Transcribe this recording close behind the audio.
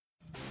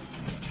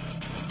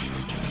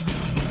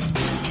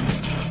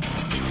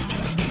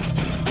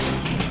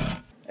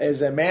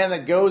is a man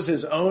that goes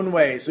his own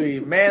way. So a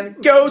man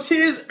goes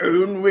his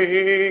own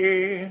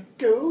way.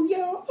 Go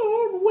your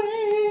own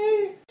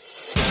way.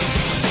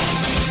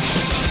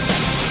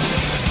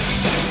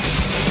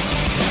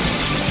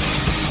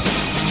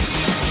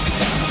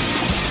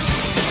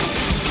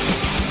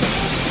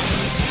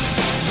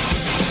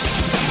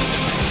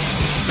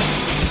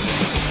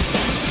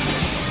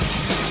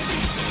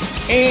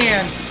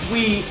 And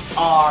we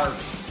are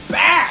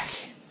back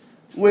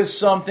with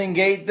Something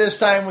Gate, this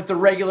time with the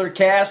regular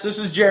cast. This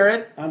is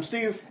Jared. I'm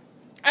Steve.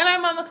 And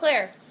I'm Mama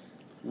Clare.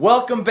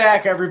 Welcome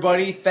back,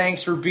 everybody.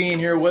 Thanks for being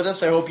here with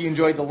us. I hope you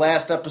enjoyed the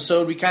last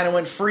episode. We kind of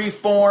went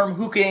free-form,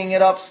 hooking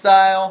it up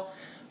style.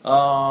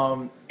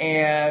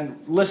 And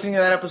listening to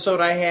that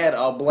episode, I had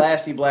a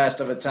blasty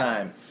blast of a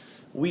time.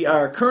 We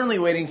are currently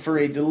waiting for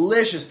a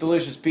delicious,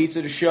 delicious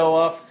pizza to show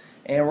up.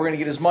 And we're going to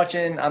get as much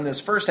in on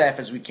this first half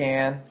as we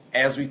can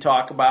as we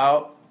talk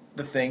about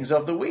the things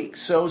of the week.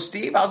 So,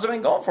 Steve, how's it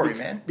been going for you,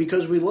 man?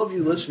 Because we love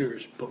you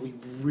listeners, but we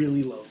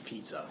really love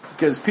pizza.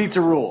 Because pizza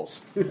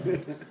rules.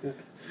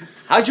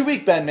 How's your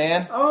week been,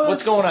 man?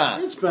 What's going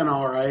on? It's been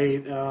all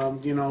right.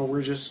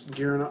 We're just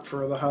gearing up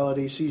for the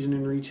holiday season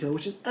in retail,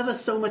 which is ever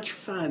so much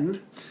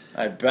fun.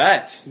 I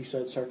bet. He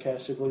said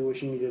sarcastically,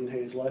 wishing he didn't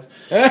hate his life.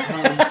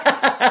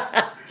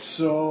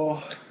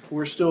 So...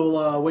 We're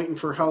still waiting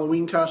for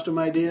Halloween costume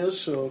ideas,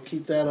 so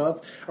keep that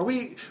up.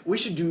 We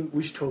should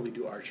totally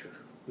do Archer.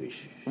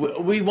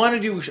 We want to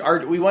do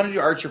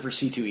Archer for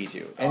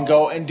C2E2 and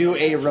go and do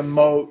a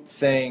remote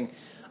thing.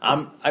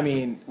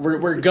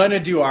 We're gonna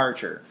do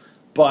Archer,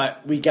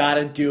 but we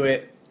gotta do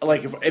it.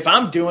 Like if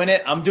I'm doing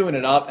it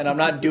up, and I'm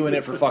not doing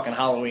it for fucking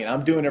Halloween.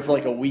 I'm doing it for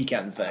like a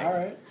weekend thing. All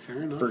right,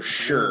 fair enough. For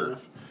sure.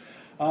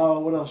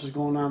 What else is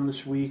going on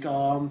this week?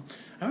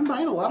 I've been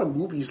buying a lot of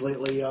movies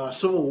lately.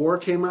 Civil War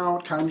came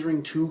out.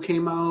 Conjuring 2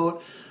 came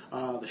out.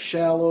 The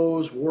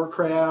Shallows,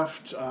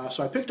 Warcraft.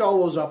 So I picked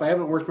all those up. I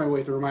haven't worked my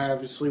way through them. I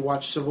obviously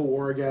watched Civil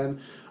War again.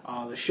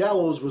 The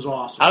Shallows was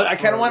awesome. I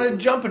kind of want to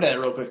jump into that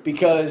real quick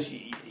because,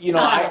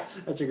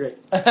 That's a great...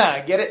 I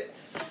get it.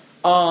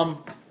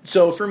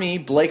 So for me,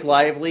 Blake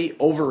Lively,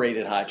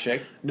 overrated hot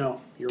chick.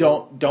 No,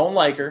 don't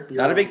like her. You're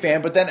not wrong. a big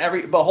fan.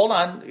 But hold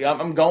on,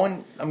 I'm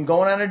going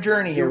on a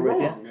journey here with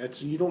wrong.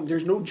 you.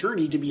 There's no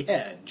journey to be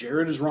had.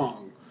 Jared is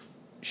wrong.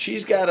 She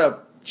doesn't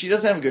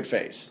have a good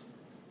face.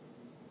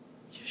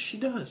 Yes, she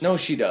does. No,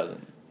 she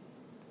doesn't.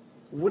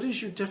 What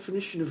is your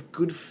definition of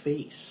good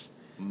face?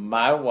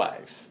 My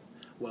wife.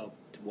 Well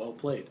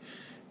played,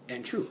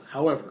 and true.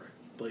 However,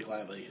 Blake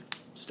Lively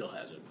still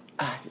has it.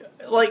 On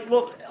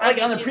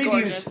the previews.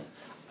 Gorgeous.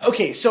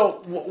 Okay,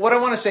 so what I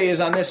want to say is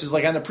on this is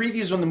like on the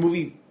previews when the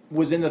movie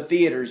was in the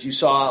theaters, you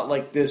saw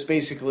like this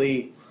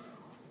basically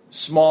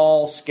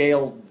small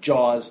scale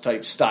Jaws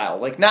type style.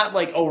 Like not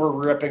like we're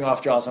ripping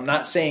off Jaws. I'm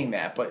not saying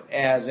that, but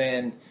as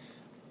in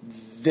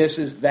this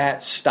is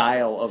that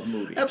style of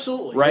movie.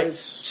 Absolutely. Right?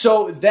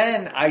 So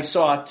then I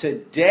saw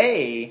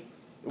today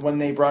when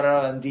they brought it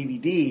out on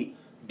DVD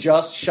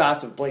just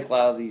shots of Blake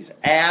Lively's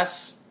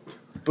ass,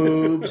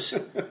 boobs,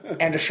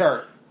 and a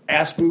shark.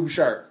 Ass, boob,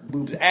 shark.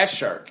 Boobs, ass,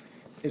 shark.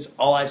 Is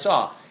all I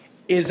saw.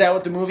 Is that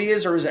what the movie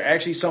is, or is there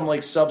actually some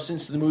like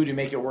substance to the movie to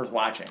make it worth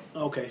watching?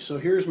 Okay, so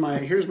here's my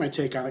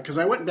take on it, because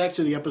I went back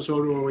to the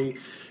episode where we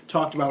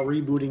talked about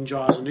rebooting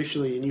Jaws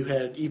initially, and you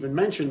had even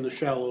mentioned The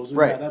Shallows in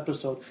that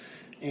episode,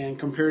 and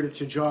compared it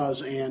to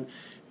Jaws. And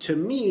to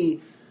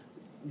me,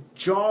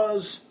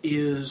 Jaws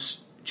is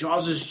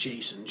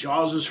Jason.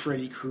 Jaws is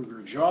Freddy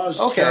Krueger. Jaws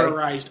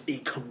terrorized a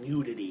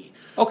community.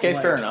 Okay,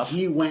 fair enough.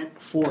 He went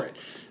for it.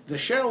 The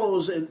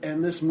Shallows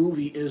and this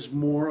movie is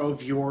more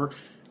of your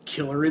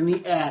killer in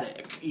the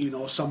attic.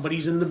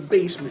 Somebody's in the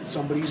basement,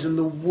 somebody's in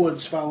the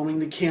woods following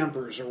the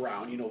campers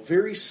around.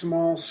 Very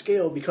small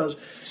scale because...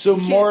 So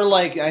more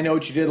like I Know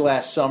What You Did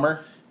Last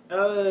Summer? We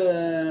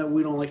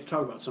don't like to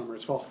talk about summer.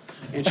 It's fall.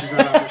 And she's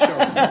not on the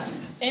show.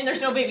 And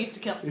there's no babies to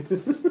kill.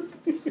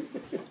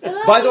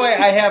 By the way,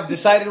 I have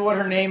decided what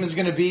her name is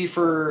going to be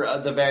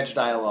for the Vag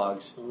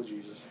Dialogues. Oh,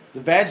 Jesus.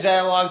 The Vag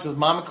Dialogues with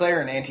Mama Clare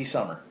and Auntie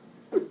Summer.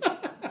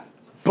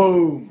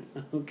 Boom.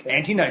 Okay.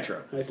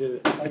 Anti-nitro. I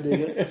did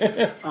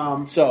it.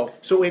 So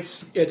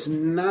it's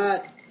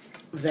not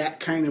that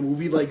kind of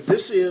movie. Like,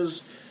 this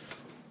is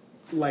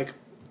like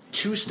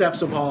 2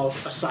 steps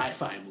above a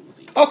sci-fi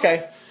movie.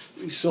 Okay.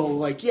 So,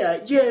 like,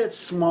 it's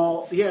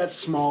small. Yeah, it's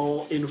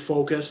small in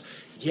focus.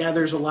 Yeah,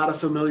 there's a lot of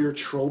familiar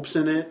tropes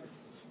in it.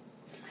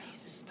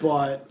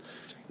 But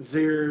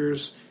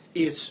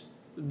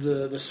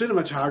the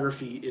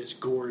cinematography is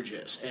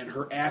gorgeous, and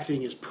her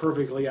acting is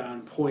perfectly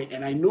on point.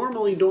 And I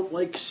normally don't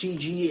like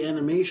CG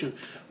animation,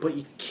 but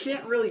you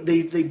can't really...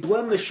 They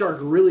blend the shark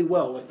really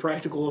well with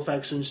practical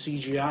effects and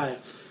CGI,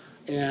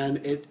 and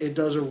it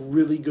does a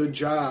really good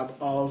job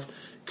of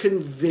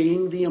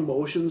conveying the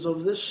emotions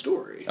of this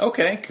story.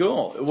 Okay,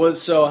 cool.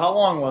 So how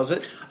long was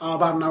it?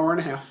 About an hour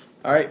and a half.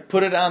 All right,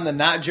 put it on the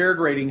Not Jared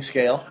rating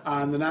scale.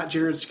 On the Not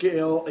Jared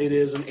scale, it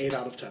is an 8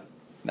 out of 10.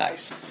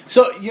 Nice.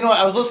 So,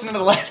 I was listening to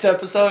the last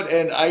episode,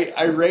 and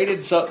I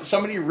rated,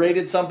 somebody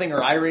rated something,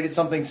 or I rated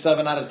something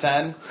 7 out of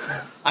 10.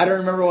 I don't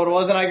remember what it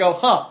was, and I go,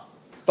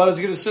 but About as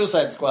good as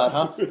Suicide Squad,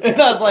 huh?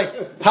 And I was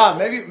like,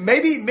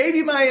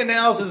 maybe my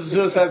analysis of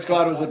Suicide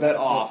Squad was a bit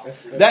off.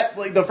 That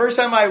like the first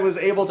time I was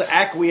able to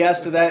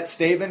acquiesce to that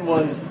statement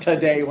was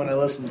today when I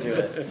listened to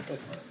it.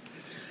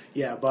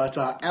 Yeah, but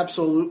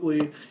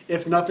absolutely,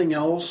 if nothing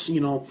else,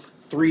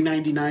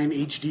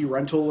 $3.99 HD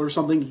rental or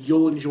something,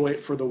 you'll enjoy it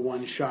for the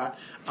one shot.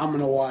 I'm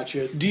going to watch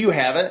it. Do you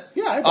have it?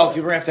 Yeah, I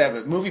okay, we're going to have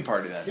a movie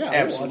party then. Yeah,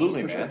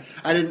 absolutely, man. Sure.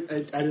 I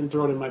didn't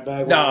throw it in my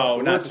bag.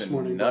 No, not this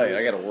morning. tonight.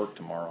 I got to work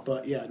tomorrow.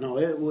 But yeah, no,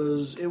 it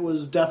was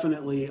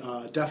definitely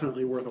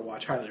worth a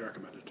watch. Highly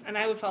recommended. And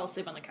I would fall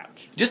asleep on the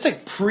couch. Just to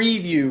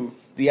preview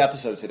the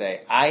episode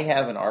today, I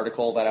have an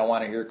article that I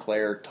want to hear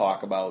Claire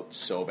talk about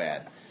so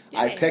bad. Yay.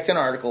 I picked an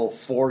article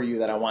for you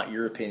that I want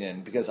your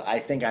opinion because I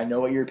think I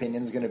know what your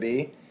opinion is going to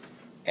be,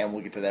 and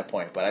we'll get to that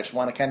point. But I just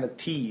want to kind of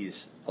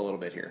tease a little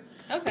bit here.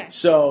 Okay.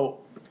 So,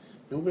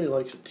 nobody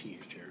likes a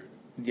tease, Jared.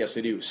 Yes,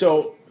 I do.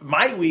 So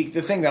my week,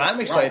 the thing that I'm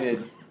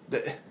excited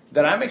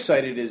that I'm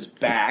excited is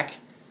back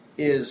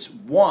is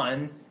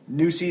one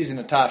new season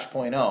of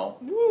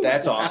Tosh.0. Woo.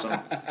 That's awesome.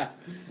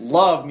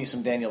 Love me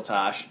some Daniel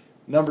Tosh.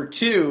 Number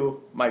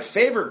two, my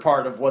favorite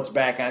part of what's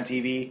back on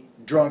TV,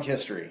 Drunk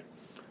History.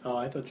 Oh,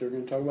 I thought you were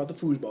going to talk about the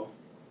foosball.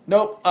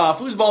 Nope.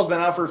 Foosball's been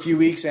out for a few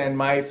weeks, and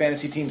my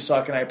fantasy teams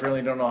suck, and I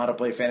apparently don't know how to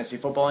play fantasy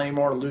football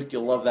anymore. Luke,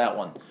 you'll love that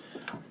one.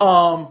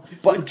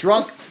 But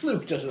Drunk...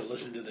 Luke doesn't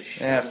listen to the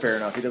show. Yeah, fair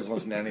enough. He doesn't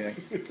listen to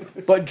anything.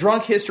 But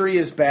Drunk History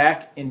is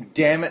back, and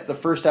damn it, the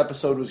first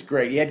episode was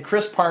great. He had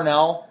Chris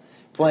Parnell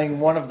playing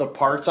one of the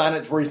parts on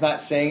it where he's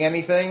not saying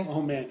anything.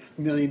 Oh, man.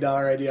 $1 million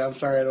idea. I'm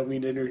sorry, I don't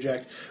mean to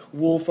interject.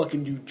 We'll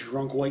fucking do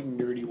Drunk, White, and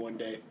Nerdy one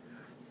day.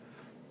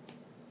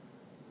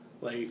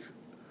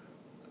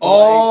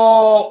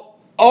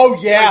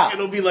 Yeah.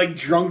 It'll be like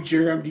Drunk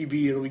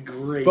JRMDB. It'll be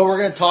great. But we're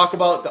going to talk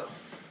about the...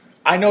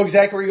 I know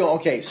exactly where you're going.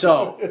 Okay,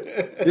 so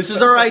this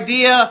is our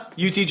idea.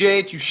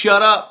 UTJH, you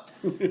shut up.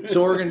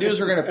 So what we're going to do is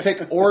we're going to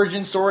pick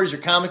origin stories or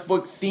comic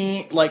book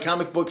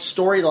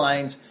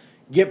storylines,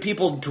 get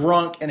people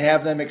drunk, and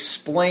have them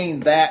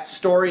explain that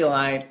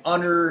storyline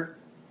under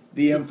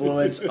the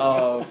influence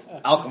of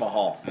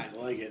alcohol. I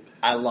like it.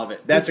 I love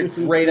it. That's a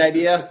great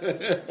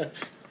idea.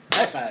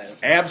 High five.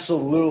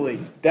 Absolutely.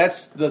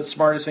 That's the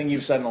smartest thing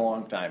you've said in a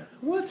long time.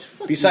 What?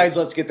 Besides,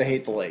 let's get the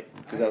hate the late,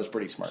 because that was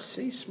pretty smart.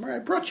 Say smart. I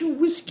brought you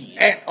whiskey.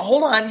 And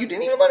hold on, you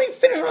didn't even let me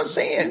finish what I was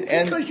saying.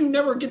 Because you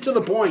never get to the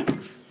point.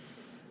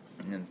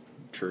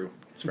 True.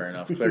 It's fair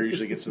enough. Claire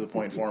usually gets to the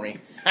point for me.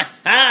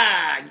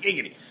 Ha!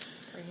 Giggity.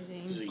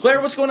 Crazy.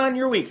 Claire, what's going on in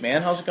your week,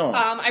 man? How's it going?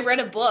 I read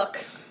a book.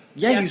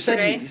 Yeah,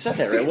 yesterday. you said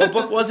that right. What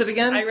book was it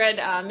again? I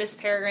read Miss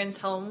Peregrine's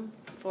Home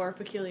for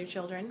Peculiar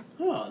Children.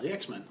 Oh, the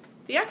X-Men.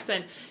 The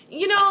X-Men.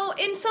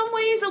 In some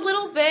ways a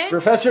little bit.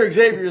 Professor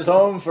Xavier's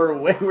Home for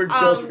Wayward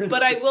Children.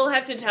 But I will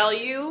have to tell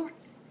you,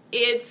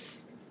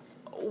 it's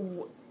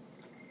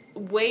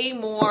way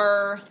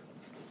more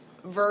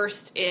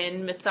versed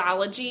in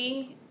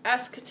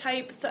mythology-esque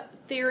type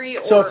theory.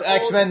 So it's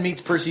X-Men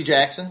meets Percy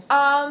Jackson?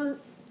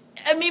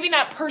 Maybe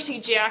not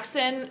Percy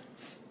Jackson,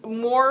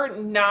 more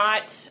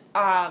not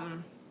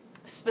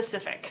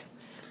specific.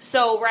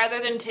 So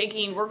rather than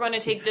we're going to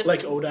take this...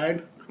 Like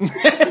Odine?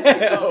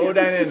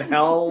 Odin in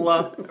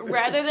hell.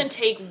 Rather than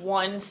take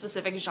one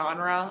specific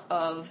genre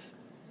of...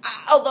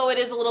 Although it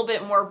is a little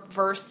bit more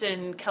versed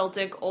in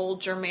Celtic,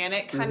 old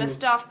Germanic kind of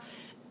stuff,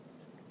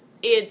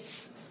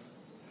 it's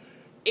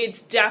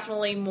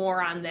definitely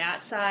more on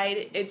that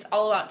side. It's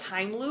all about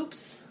time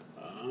loops.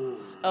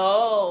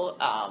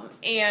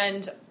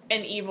 And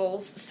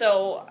evils.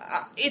 So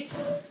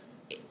it's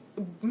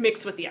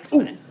mixed with the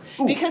X-Men.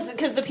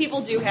 Because the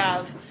people do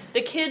have...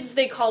 The kids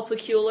they call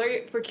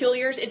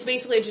peculiars. It's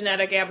basically a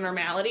genetic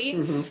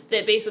abnormality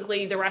that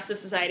basically the rest of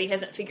society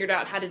hasn't figured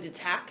out how to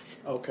detect.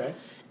 Okay.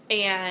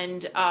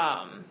 And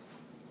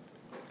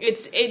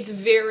it's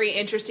very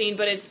interesting,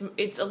 but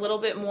it's a little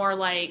bit more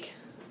like...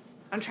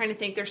 I'm trying to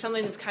think. There's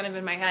something that's kind of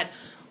in my head.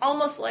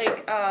 Almost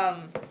like, the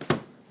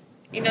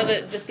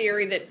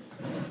theory that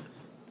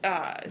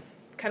kind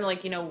of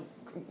like,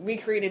 we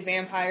created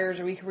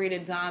vampires or we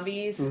created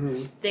zombies.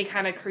 They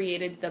kind of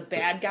created the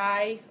bad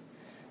guy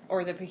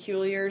or the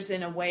peculiars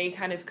in a way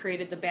kind of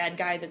created the bad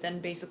guy that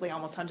then basically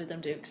almost hunted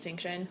them to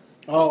extinction.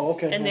 Oh,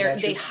 okay. And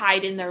they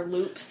hide in their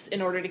loops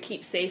in order to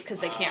keep safe because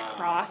they can't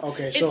cross.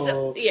 Okay,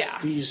 so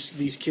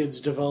these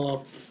kids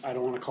develop, I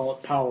don't want to call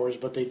it powers,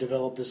 but they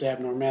develop this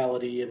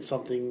abnormality and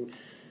something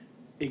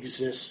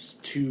exists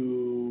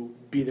to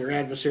be their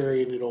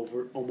adversary and it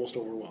almost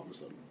overwhelms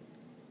them.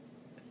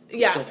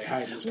 Yes. So they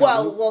hide in this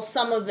well,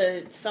 some of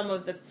the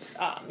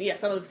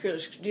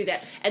peculiars do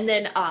that, and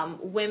then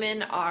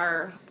women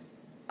are,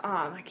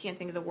 I can't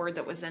think of the word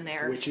that was in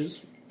there.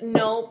 Witches.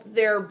 No,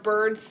 they're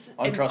birds.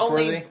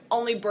 Untrustworthy. And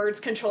only birds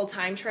control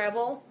time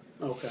travel.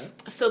 Okay.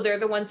 So they're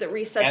the ones that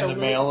reset the loop. And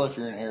the male, if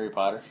you're in Harry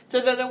Potter. So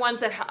they're the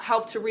ones that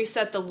help to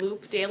reset the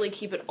loop daily,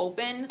 keep it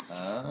open,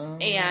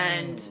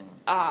 and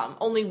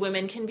only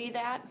women can be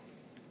that.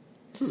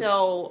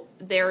 So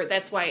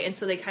that's why, and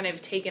so they kind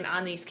of taken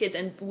on these kids.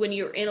 And when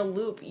you're in a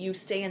loop, you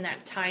stay in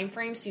that time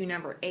frame, so you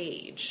never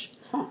age.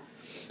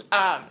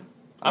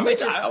 I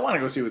want to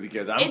go see it with the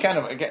kids. I'm kind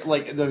of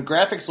like the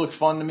graphics look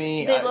fun to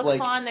me. They look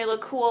fun. They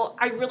look cool.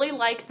 I really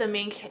like the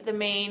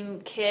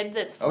main kid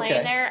that's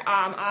playing there.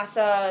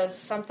 Asa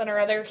something or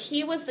other.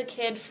 He was the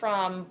kid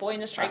from Boy in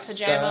the Striped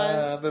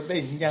Pajamas.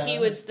 He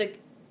was the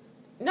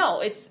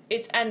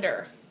it's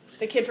Ender.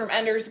 The kid from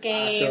Ender's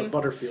Game. Asa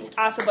Butterfield.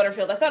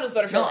 I thought it was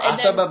Butterfield. No,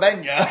 Asa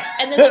Babenya.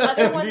 And then the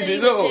other one that he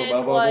was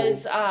in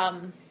was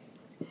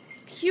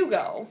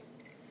Hugo,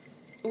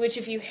 which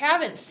if you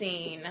haven't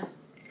seen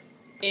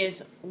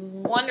is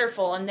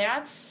wonderful. And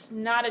that's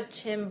not a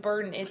Tim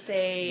Burton. It's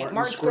a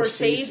Martin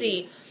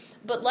Scorsese.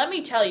 But let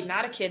me tell you,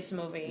 not a kid's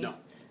movie. No.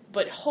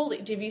 But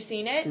have you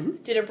seen it? Mm-hmm.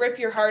 Did it rip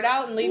your heart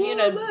out and leave you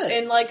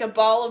in like a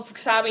ball of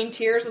sobbing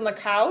tears on the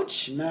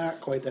couch? Not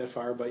quite that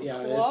far, but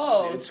yeah,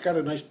 it's got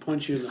a nice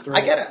punch you in the throat.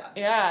 I get it.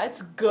 Yeah,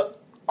 it's good.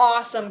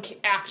 Awesome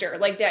actor.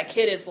 Like that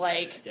kid is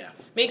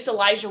makes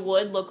Elijah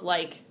Wood look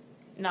like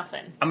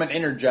nothing. I'm gonna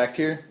interject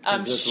here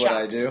because that's what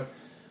I do.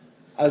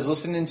 I was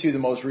listening to the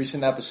most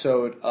recent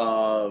episode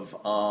of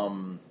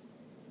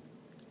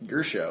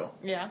your show.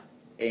 Yeah.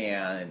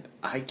 And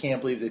I can't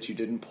believe that you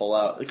didn't pull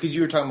out, because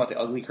you were talking about the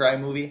Ugly Cry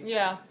movie.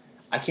 Yeah.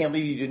 I can't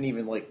believe you didn't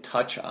even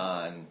touch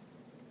on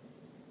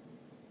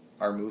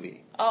our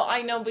movie. Oh,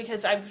 I know,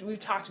 because we've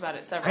talked about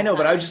it several times. I know,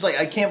 but I was just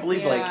I can't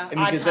believe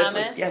because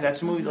Thomas.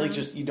 That's a movie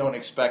just you don't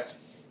expect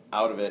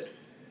out of it.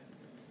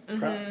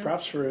 Mm-hmm.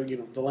 Props for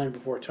The Land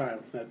Before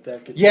Time.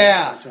 That gets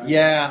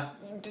yeah.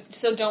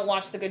 So don't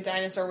watch The Good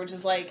Dinosaur, which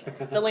is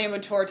like The Land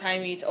Before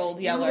Time meets Old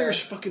Yeller. There's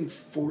fucking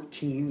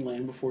 14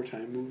 Land Before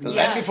Time movies. The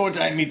Land Before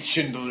Time meets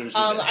Schindler's List.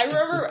 I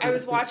remember I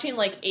was watching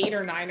 8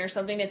 or 9 or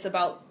something. It's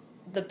about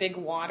the big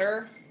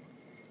water.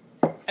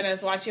 And I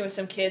was watching with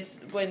some kids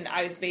when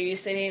I was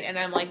babysitting, and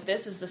I'm like,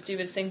 this is the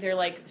stupidest thing.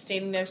 They're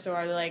standing next door.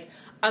 They're like,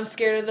 I'm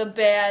scared of the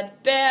bad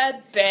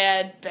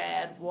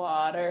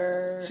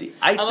water. See,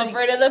 I'm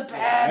afraid of the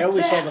bad. I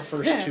only saw the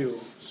first 2.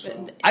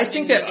 So. I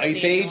think that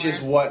Ice Age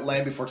is what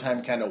Land Before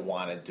Time kind of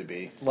wanted to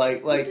be.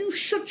 Like you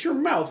shut your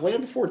mouth.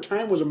 Land Before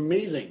Time was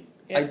amazing.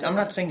 Yes, I'm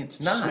not saying it's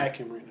not. Smack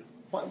him right now.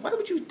 Why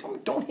would you?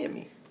 Don't hit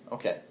me.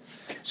 Okay.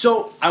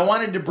 So I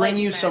wanted to bring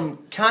you some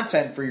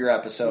content for your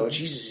episode. Oh,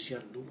 Jesus, he's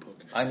got a notebook.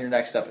 On your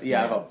next episode. Yeah,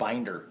 I have a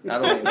binder.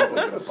 Not only a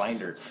notebook, but a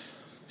binder.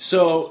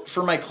 So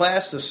for my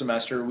class this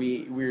semester,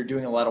 we were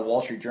doing a lot of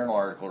Wall Street Journal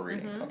article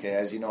reading. Mm-hmm. Okay,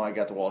 as you know, I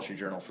got the Wall Street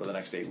Journal for the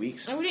next 8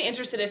 weeks. I'm really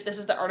interested if this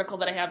is the article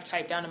that I have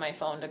typed down on my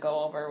phone to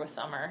go over with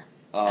Summer.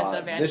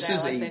 This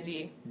is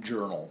a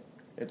journal.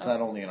 It's not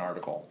only an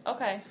article.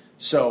 Okay.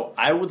 So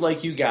I would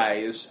like you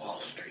guys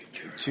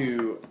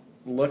to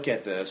look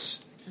at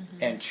this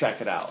and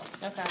check it out.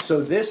 Okay.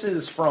 So this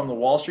is from the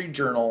Wall Street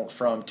Journal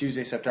from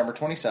Tuesday, September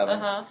 27th.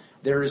 Uh-huh.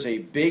 There is a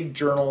big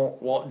journal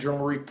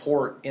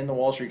report in the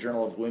Wall Street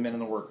Journal of women in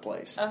the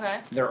workplace. Okay.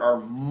 There are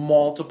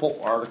multiple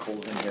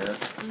articles in here,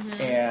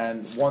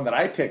 and one that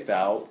I picked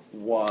out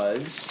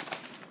was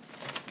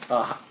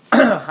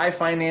High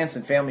Finance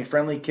and Family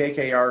Friendly,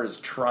 KKR is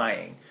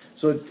trying.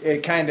 So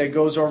it kind of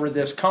goes over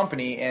this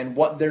company and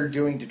what they're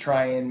doing to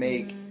try and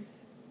make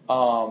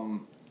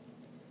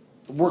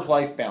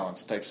work-life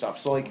balance type stuff.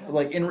 So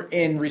like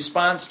in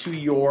response to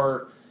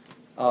your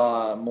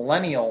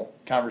millennial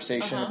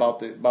conversation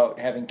about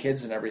having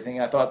kids and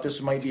everything, I thought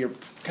this might be a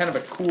kind of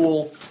a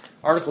cool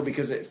article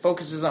because it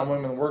focuses on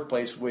women in the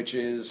workplace, which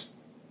is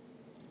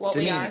what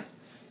we are.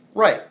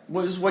 Right,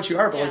 this is what you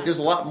are, but there's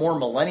a lot more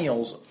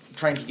millennials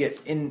trying to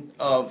get in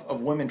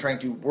of women trying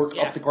to work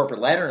up the corporate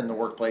ladder in the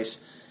workplace.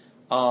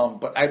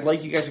 But I'd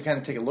like you guys to kind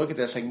of take a look at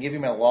this. I can give you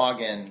my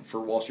login for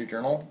Wall Street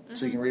Journal,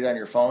 so you can read it on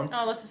your phone.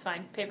 Oh, this is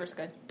fine. Paper's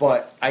good.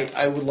 But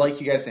I would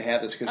like you guys to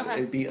have this because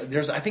I think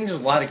there's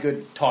a lot of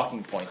good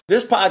talking points.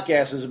 This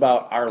podcast is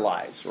about our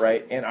lives,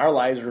 right? And our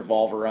lives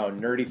revolve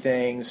around nerdy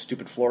things,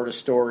 stupid Florida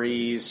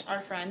stories.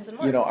 Our friends and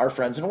work. Our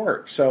friends and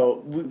work. So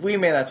we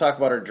may not talk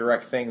about our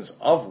direct things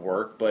of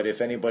work, but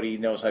if anybody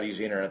knows how to use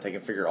the internet, they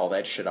can figure all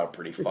that shit out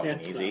pretty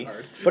fucking easy.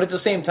 But at the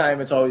same time,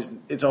 it's always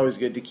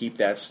good to keep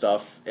that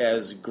stuff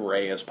as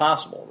gray as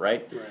possible,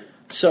 right?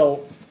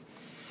 So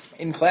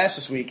in class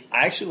this week,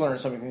 I actually learned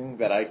something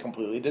that I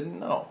completely didn't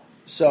know.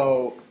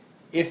 So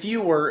if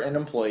you were an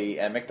employee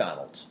at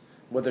McDonald's,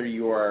 whether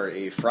you are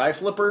a fry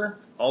flipper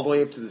all the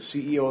way up to the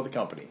CEO of the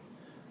company,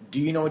 do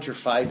you know what your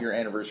 5-year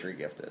anniversary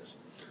gift is?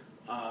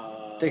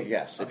 Take a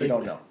guess if you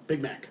don't know.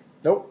 Big Mac.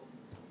 Nope.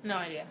 No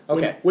idea.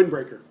 Okay.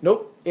 Windbreaker.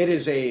 Nope. It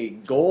is a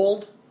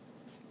gold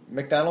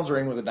McDonald's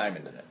ring with a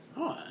diamond in it.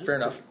 Oh, fair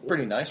enough. Cool.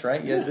 Pretty nice,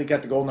 right? Yeah, they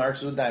got the golden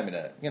arches with a diamond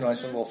in it.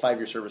 It's a little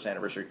 5-year service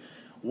anniversary.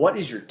 What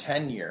is your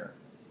 10-year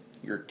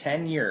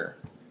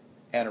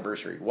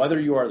anniversary? Whether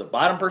you are the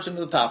bottom person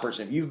or the top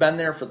person, if you've been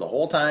there for the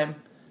whole time,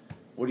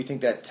 what do you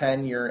think that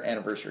 10-year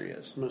anniversary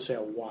is? I'm going to say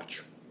a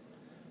watch.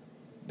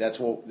 That's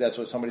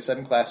what somebody said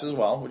in class as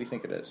well. What do you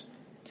think it is?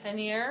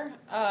 10-year?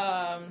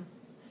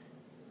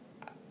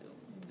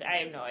 I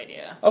have no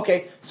idea.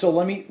 Okay, so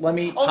let me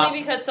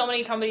only because so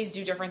many companies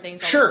do different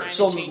things all the time. Sure,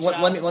 so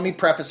let me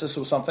preface this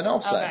with something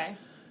else then.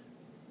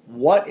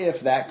 What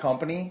if that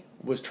company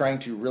was trying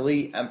to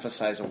really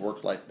emphasize a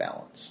work-life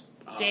balance?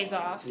 days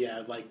off.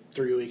 Yeah, like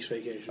 3 weeks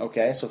vacation.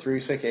 Okay, so 3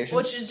 weeks vacation.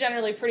 Which is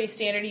generally pretty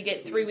standard. You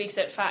get 3 weeks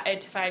at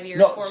 5 years.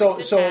 No, 4 so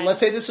weeks at 10. let's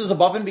say this is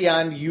above and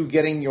beyond you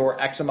getting your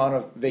X amount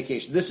of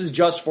vacation. This is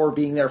just for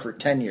being there for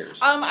 10 years.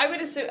 I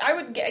would assume I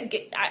would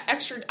get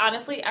extra.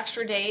 Honestly,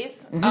 extra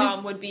days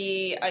would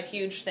be a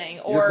huge thing,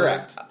 You're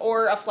correct.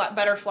 or a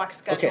better flex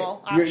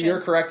schedule Okay, option.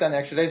 you're correct on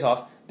extra days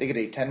off. They get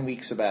a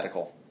 10-week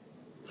sabbatical,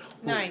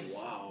 Nice.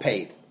 Wow.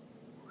 paid.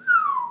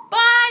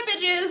 Bye,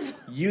 bitches.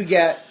 You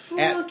get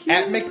Fuck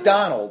at you.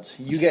 McDonald's.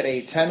 You get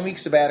a 10-week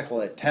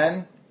sabbatical at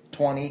 10,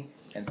 20,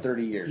 and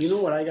 30 years. You know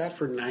what I got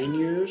for 9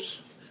 years?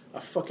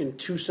 A fucking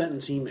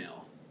 2-sentence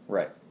email.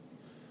 Right.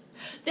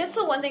 That's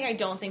the one thing I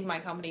don't think my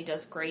company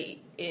does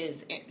great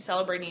is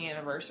celebrating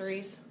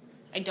anniversaries.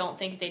 I don't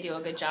think they do a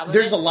good job of it.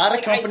 There's a lot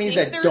of companies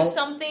I think that there's don't-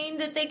 something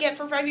that they get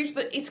for 5 years,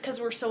 but it's because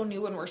we're so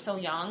new and we're so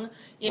young.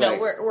 You know,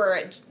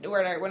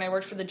 Right. when I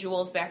worked for the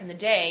Jewels back in the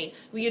day,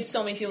 we had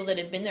so many people that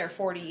had been there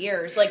 40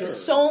 years. Like, Sure.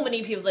 so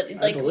many people that,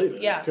 like, I believe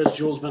it. yeah. Because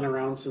Jules been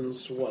around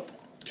since, what?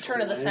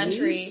 Turn of the 20s?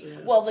 century. Yeah.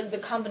 Well, the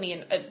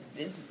company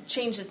it's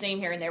changed its name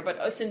here and there,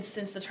 but since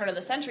the turn of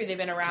the century, they've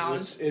been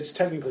around. It's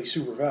technically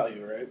Super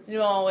Value, right?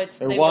 No, It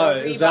they was.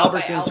 were It was rebought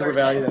by Albertsons, Super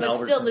Value, Albertsons. then But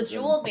still, the Albertsons,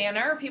 Jewel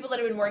banner, people that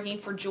have been working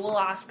for Jewel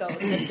Oscos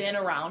have been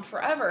around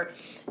forever,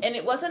 and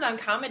it wasn't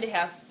uncommon to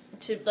have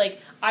to, like,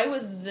 I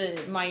was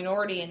the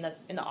minority in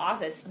the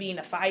office being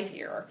a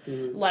 5-year,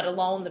 let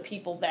alone the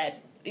people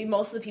that.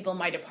 Most of the people in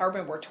my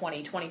department were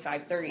 20,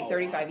 25, 30,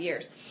 35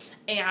 years.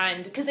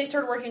 And because they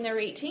started working when they were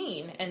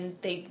 18 and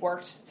they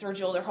worked through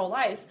Jewel their whole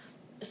lives.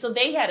 So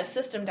they had a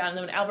system down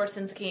there when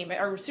Albertsons came,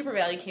 or Super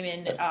Value came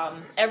in,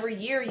 every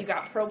year you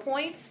got pro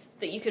points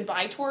that you could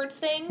buy towards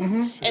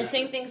things. And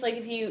same things like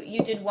if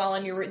you did well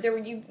on your,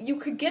 you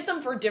could get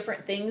them for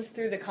different things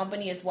through the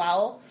company as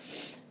well.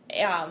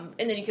 And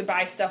then you could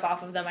buy stuff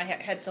off of them. I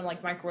had some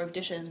like microwave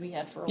dishes we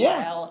had for a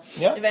while.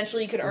 Yeah.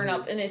 Eventually, you could earn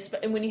up,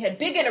 and when you had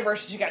big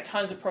anniversaries, you got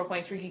tons of pro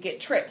points where you could get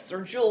trips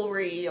or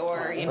jewelry or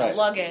Right.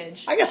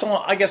 luggage. I guess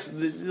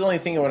the only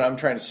thing what I'm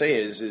trying to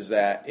say is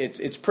that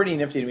it's pretty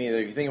nifty to me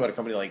that if you think about a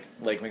company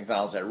like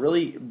McDonald's that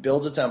really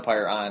builds its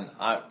empire on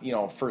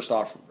first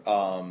off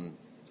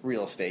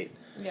real estate,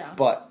 Yeah.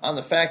 but on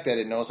the fact that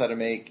it knows how to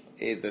make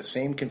the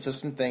same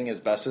consistent thing as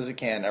best as it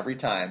can every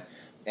time,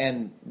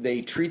 and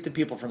they treat the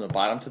people from the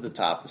bottom to the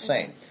top the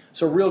same.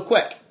 So real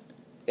quick,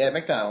 at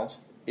McDonald's,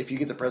 if you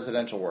get the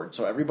presidential award,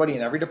 so everybody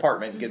in every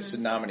department gets to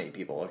nominate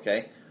people,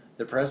 okay?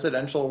 The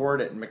presidential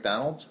award at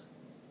McDonald's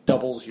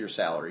doubles your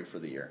salary for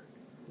the year.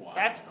 Wow.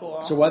 That's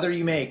cool. So whether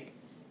you make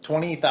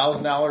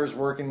 $20,000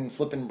 working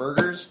flipping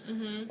burgers,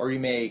 or you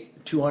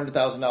make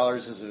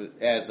 $200,000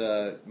 as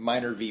a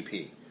minor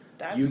VP,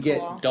 That's you get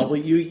cool. double.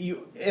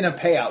 You in a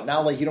payout.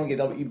 Not like you don't get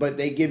double, but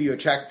they give you a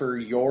check for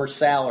your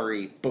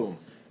salary. Boom,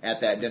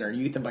 at that dinner.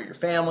 You get to invite your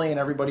family and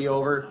everybody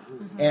over,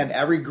 and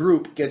every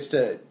group gets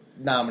to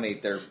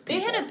nominate their people. They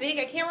had a big,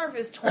 I can't remember if it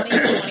was 20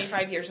 or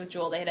 25 years with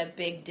Jewel, they had a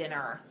big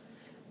dinner.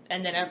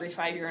 And then every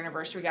 5-year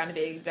anniversary got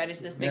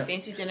this big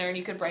fancy dinner, and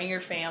you could bring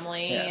your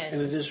family. Yeah.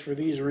 And it is for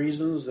these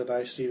reasons that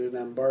I, Stephen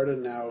M. Barta,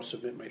 now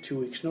submit my 2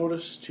 weeks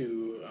notice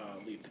to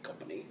leave the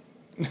company.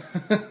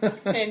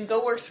 And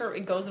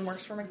goes and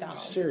works for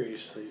McDonald's.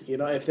 Seriously,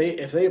 if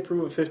they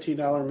approve a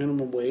 $15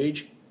 minimum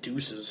wage,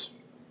 deuces.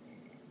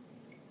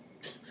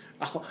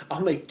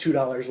 I'll make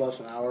 $2 less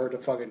an hour to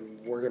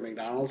fucking work at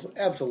McDonald's.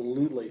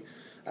 Absolutely,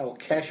 I will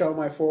cash out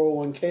my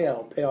 401k.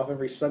 I'll pay off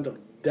every cent of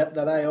debt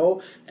that I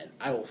owe, and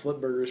I will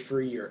flip burgers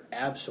for a year.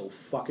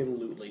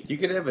 Absolutely. You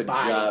could have a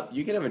Bye. job.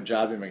 You could have a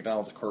job in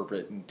McDonald's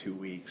corporate in 2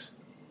 weeks.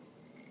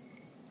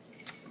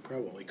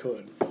 Probably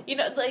could.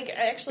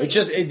 Actually, It's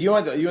just you know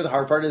what the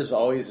hard part is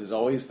always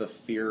the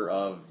fear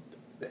of.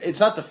 It's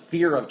not the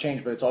fear of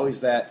change, but it's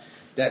always that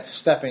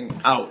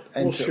stepping out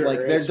and Well,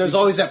 sure, there's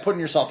always that putting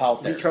yourself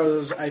out there.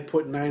 Because I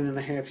put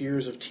 9.5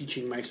 years of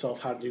teaching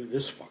myself how to do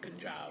this fucking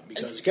job.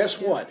 Because guess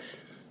what?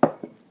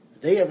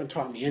 They haven't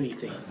taught me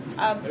anything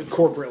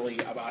corporately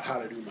about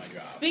how to do my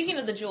job. Speaking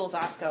of the Jewel's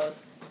Oscos,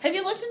 have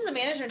you looked into the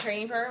management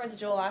training program at the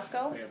Jewel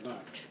Osco? I have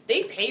not.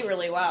 They pay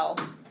really well.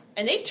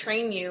 And they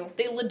train you.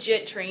 They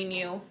legit train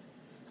you.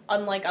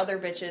 Unlike other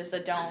bitches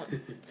that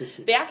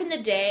don't. Back in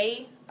the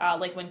day,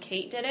 like when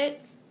Kate did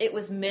it, it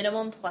was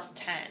minimum plus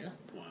 10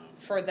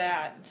 for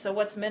that. So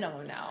what's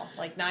minimum now?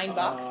 Like $9?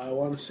 I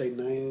want to say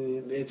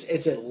 9.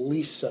 It's at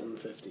least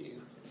 $7.50.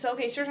 So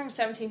okay, so you're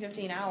talking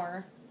 $17.50 an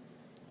hour.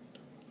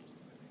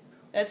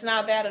 That's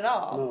not bad at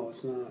all. No,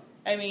 it's not.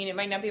 I mean, it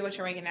might not be what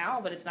you're making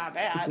now, but it's not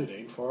bad. It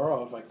ain't far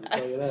off, I can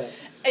tell you that.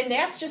 And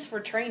that's just for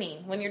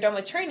training. When you're done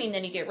with training,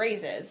 then you get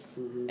raises.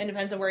 Mm-hmm. And it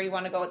depends on where you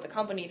want to go with the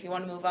company. If you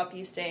want to move up,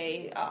 you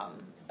stay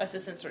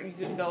assistant, or you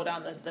can go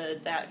down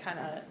that kind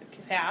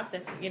of path.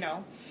 Yeah.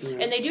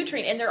 And they do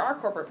train, and there are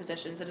corporate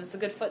positions, and it's a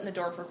good foot in the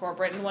door for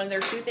corporate. And one of their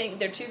two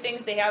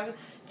things they have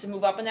to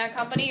move up in that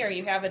company, or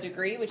you have a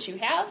degree, which you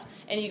have,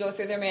 and you go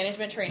through their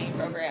management training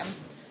program.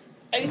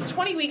 It's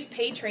 20 weeks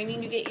paid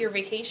training. You get your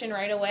vacation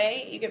right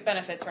away. You get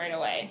benefits right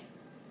away.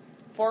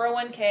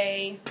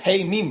 401k.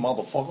 Pay me,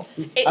 motherfucker.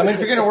 I mean, if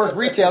you're going to work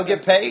retail,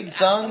 get paid,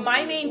 son.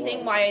 My main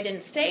thing why I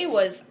didn't stay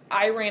was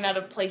I ran out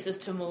of places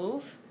to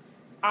move.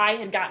 I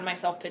had gotten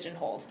myself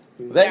pigeonholed.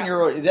 Then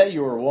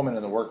you were a woman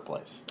in the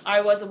workplace.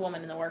 I was a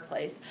woman in the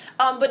workplace.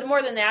 But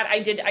more than that,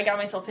 I got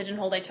myself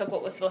pigeonholed. I took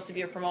what was supposed to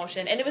be a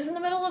promotion. And it was in the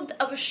middle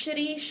of a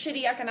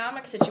shitty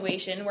economic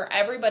situation where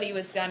everybody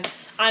was gone.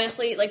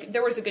 Honestly, like,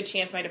 there was a good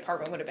chance my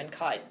department would have been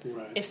cut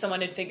if someone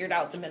had figured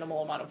out the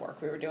minimal amount of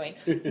work we were doing.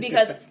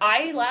 Because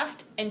I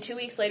left, and 2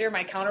 weeks later,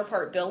 my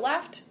counterpart, Bill,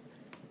 left.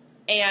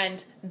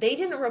 And they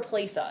didn't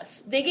replace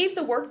us. They gave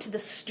the work to the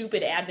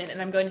stupid admin,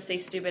 and I'm going to say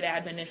stupid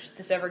admin if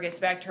this ever gets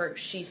back to her.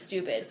 She's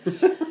stupid.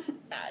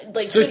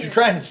 That's what you're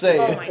trying to say.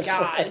 Oh my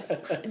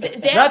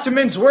god! Not to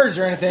mince words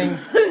or anything.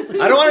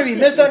 I don't want to be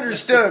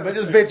misunderstood, but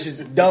this bitch is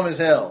dumb as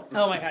hell.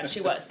 Oh my god,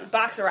 she was.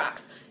 Box of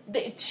rocks.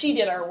 She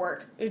did our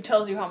work. It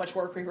tells you how much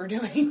work we were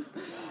doing.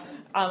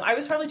 I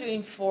was probably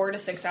doing 4 to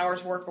 6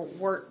 hours worth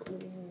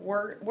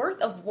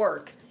of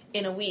work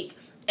in a week.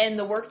 And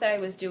the work that I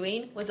was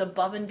doing was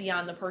above and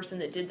beyond the person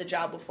that did the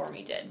job before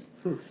me did.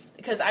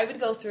 Because I would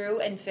go through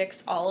and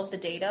fix all of the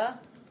data,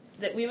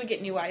 that we would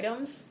get new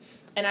items,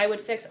 and I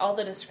would fix all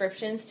the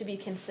descriptions to be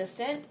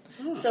consistent.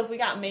 So if we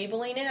got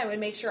Maybelline in, I would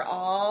make sure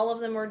all of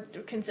them were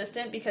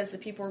consistent because the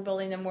people who were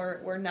building them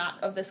were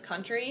not of this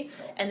country,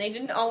 and they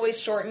didn't always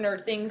shorten or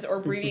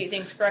abbreviate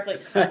things correctly.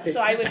 So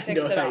I would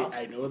fix it all.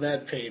 I know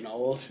that pain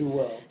all too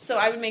well. So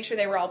I would make sure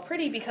they were all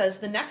pretty because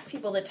the next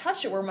people that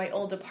touched it were my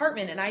old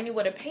department, and I knew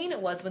what a pain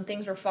it was when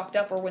things were fucked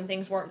up or when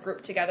things weren't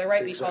grouped together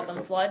right. Exactly. We called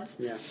them floods.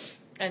 Yeah.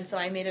 And so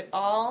I made it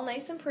all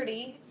nice and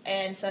pretty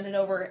and sent it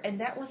over. And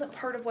that wasn't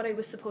part of what I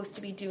was supposed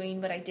to be doing,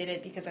 but I did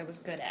it because I was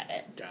good at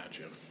it.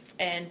 Gotcha.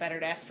 And better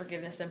to ask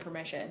forgiveness than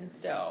permission.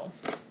 So,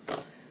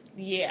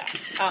 yeah.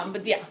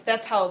 But yeah,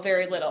 that's how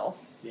very little.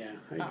 Yeah.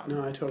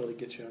 I totally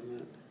get you on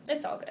that.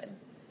 It's all good.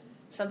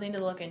 Something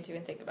to look into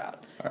and think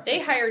about. Right. They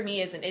hired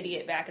me as an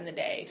idiot back in the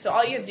day. So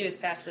all you have to do is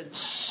pass the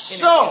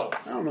interview. I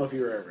don't know if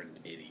you were ever an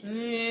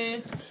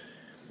idiot.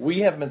 We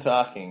have been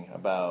talking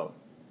about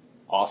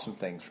awesome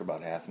things for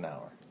about half an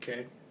hour.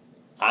 Okay.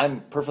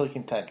 I'm perfectly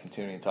content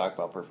continuing to talk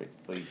about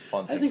perfectly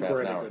fun things for half an hour. I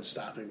think we're at a good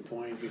stopping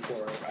point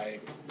before I,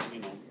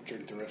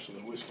 drink the rest of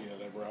the whiskey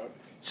that I brought.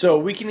 So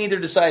we can either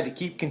decide to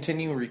keep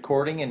continuing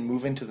recording and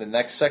move into the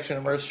next section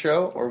of our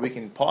show, or we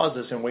can pause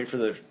this and wait for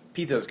the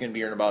pizza that's going to be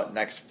here in about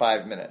next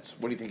 5 minutes.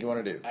 What do you think you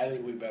want to do? I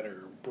think we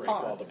better break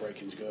while the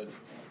breaking's good.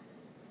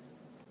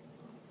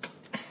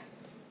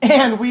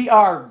 And we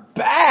are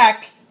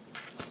back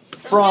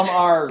from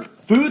our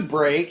food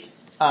break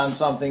on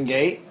Something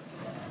Gate.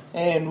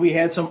 And we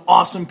had some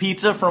awesome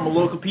pizza from a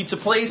local pizza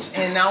place,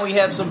 and now we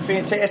have some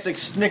fantastic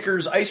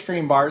Snickers ice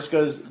cream bars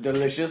because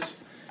delicious.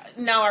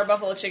 No, our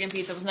buffalo chicken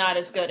pizza was not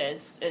as good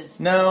as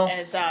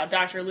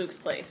Dr. Luke's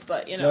place,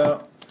 but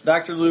No,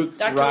 Dr. Luke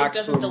rocks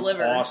doesn't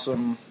deliver.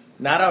 Awesome.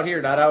 Not out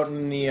here, not out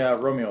in the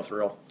Romeo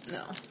Thrill.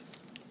 No.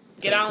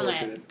 Get on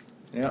that.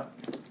 Yeah.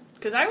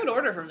 Because I would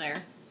order from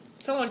there.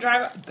 Someone would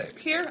drive up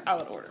here, I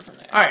would order from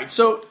there. All right,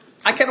 so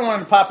I kind of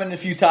wanted to pop in a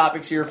few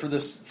topics here for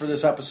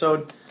this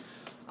episode.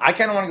 I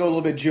kind of want to go a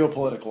little bit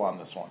geopolitical on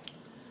this one.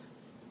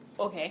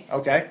 Okay.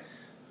 Okay.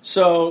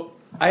 So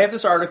I have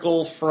this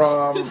article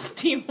from...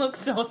 Steve looks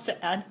so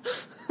sad.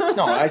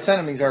 No, I sent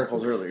him these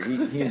articles earlier.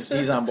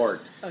 He's on board.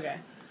 Okay.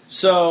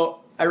 So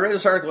I read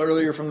this article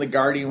earlier from The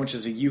Guardian, which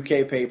is a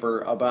UK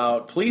paper,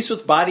 about police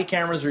with body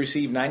cameras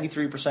receive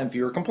 93%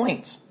 fewer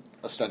complaints,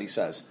 a study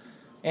says.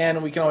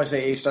 And we can always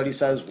say a study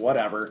says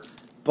whatever,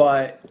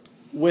 but...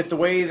 with the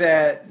way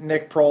that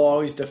Nick Prohl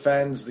always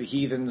defends the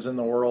heathens in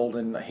the world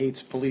and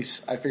hates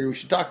police, I figure we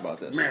should talk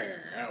about this.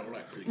 I don't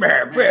like police.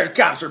 The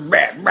cops are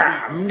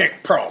bad.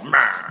 Nick Prohl.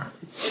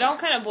 It all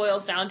kind of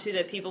boils down to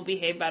that people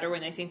behave better when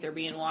they think they're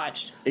being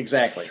watched.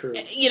 Exactly. True.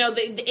 And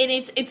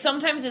it's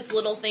sometimes it's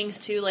little things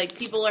too. Like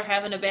people are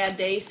having a bad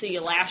day, so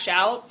you lash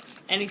out.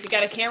 And if you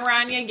got a camera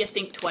on you, you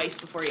think twice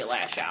before you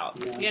lash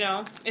out.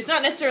 Yeah. It's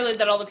not necessarily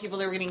that all the people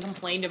that were getting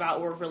complained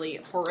about were really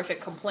horrific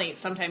complaints.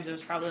 Sometimes it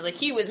was probably like,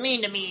 he was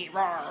mean to me.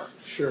 Rawr.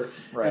 Sure.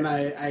 Right. And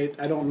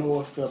I don't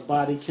know if the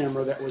body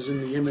camera that was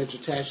in the image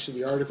attached to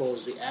the article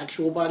is the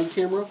actual body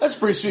camera. That's a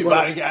pretty sweet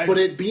body guy. But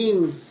it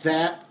being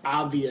that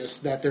obvious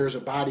that there's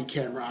a body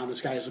camera on this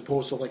guy as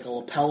opposed to like a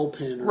lapel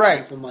pin or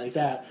something like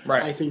that,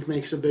 I think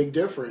makes a big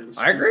difference.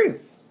 I agree.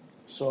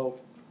 So...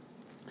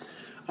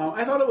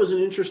 I thought it was an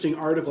interesting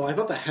article. I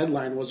thought the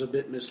headline was a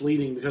bit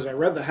misleading because I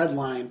read the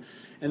headline,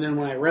 and then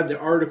when I read the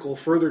article,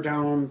 further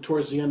down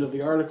towards the end of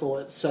the article,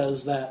 it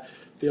says that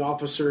the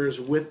officers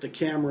with the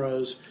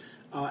cameras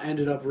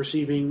ended up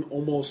receiving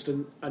almost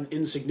an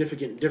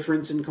insignificant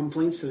difference in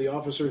complaints to the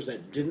officers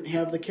that didn't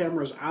have the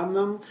cameras on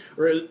them.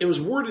 Or it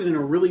was worded in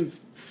a really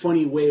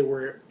funny way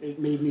where it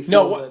made me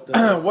feel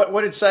that...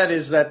 what it said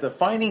is that the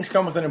findings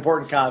come with an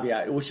important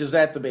caveat, which is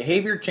that the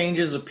behavior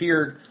changes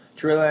appeared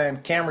to rely on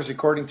cameras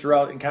recording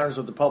throughout encounters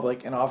with the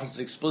public, and officers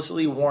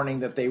explicitly warning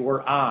that they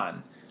were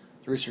on,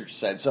 the researcher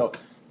said. So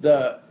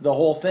the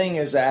whole thing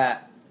is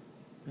that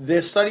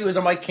this study was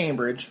done by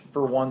Cambridge,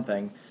 for one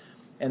thing,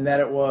 and that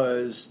it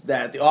was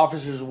that the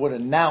officers would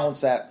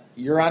announce that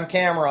you're on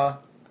camera,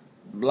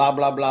 blah,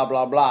 blah, blah,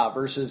 blah, blah,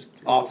 versus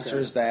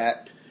officers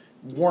that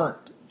weren't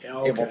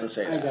able to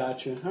say that. I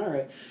got you. All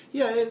right.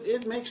 Yeah,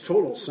 it makes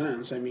total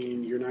sense. I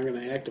mean, you're not going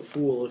to act a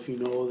fool if you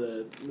know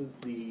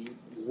that the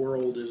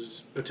world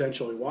is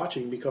potentially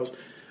watching, because,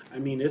 I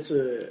mean, it's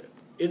a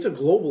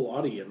global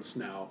audience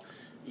now.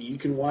 You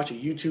can watch a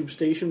YouTube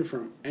station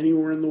from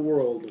anywhere in the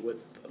world with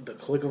the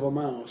click of a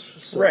mouse.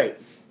 So right.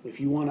 If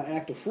you want to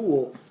act a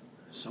fool,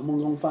 someone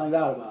gonna find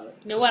out about it.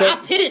 No, I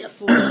pitted a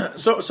fool.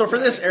 So for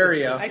this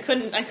area, I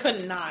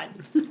couldn't not.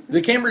 The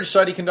Cambridge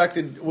study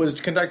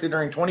was conducted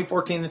during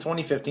 2014 to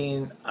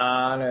 2015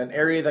 on an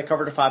area that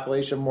covered a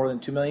population of more than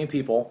 2 million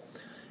people.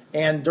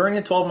 And during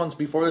the 12 months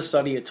before the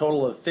study, a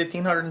total of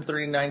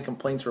 1,539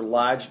 complaints were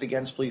lodged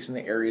against police in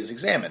the areas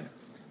examined,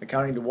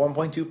 accounting to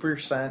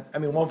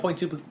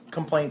 1.2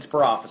 complaints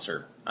per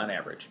officer on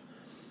average.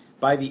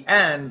 By the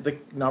end, the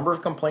number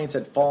of complaints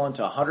had fallen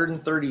to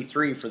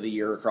 133 for the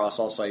year across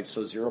all sites,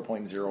 so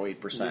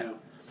 0.08%. Yeah.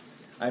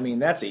 I mean,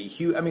 that's a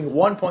huge.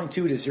 1.2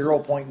 to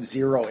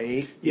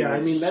 0.08. Yeah,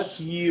 I mean that's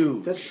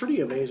huge. That's pretty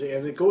amazing,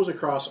 and it goes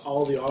across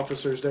all the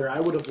officers there. I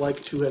would have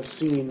liked to have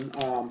seen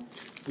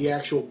the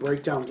actual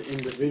breakdown to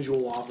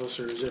individual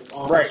officers. If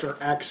Officer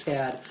X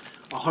had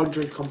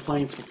 100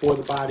 complaints before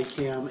the body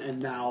cam,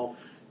 and now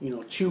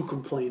 2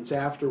 complaints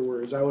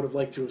afterwards, I would have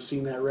liked to have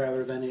seen that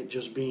rather than it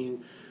just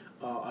being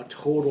a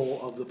total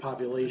of the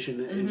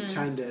population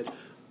intended.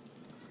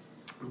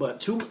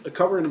 But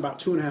covering about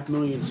 2.5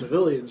 million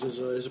civilians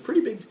is a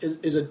pretty big,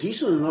 is a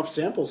decent enough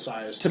sample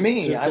size. To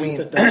me, I mean,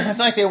 it's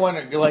like they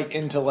went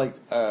into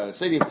a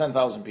city of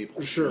 10,000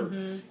 people. Sure,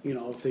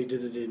 if they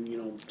did it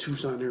in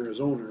Tucson,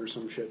 Arizona, or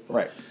some shit. But,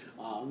 right.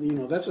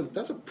 That's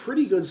a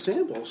pretty good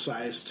sample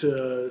size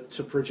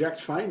to project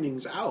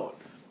findings out.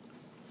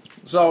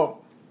 So,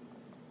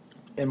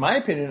 in my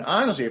opinion,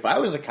 honestly, if I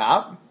was a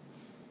cop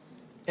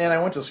and I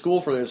went to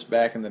school for this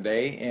back in the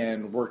day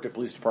and worked at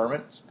police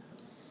departments,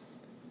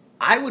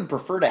 I would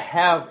prefer to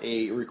have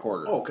a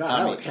recorder. Oh, God,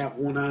 I would have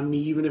one on me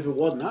even if it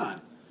wasn't on.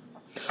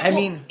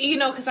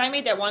 Because I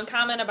made that one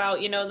comment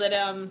about,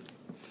 that,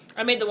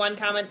 I made the one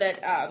comment that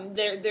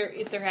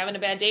if they're having a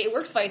bad day, it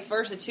works vice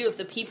versa, too. If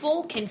the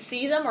people can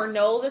see them or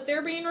know that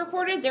they're being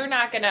recorded, they're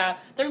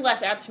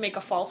less apt to make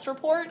a false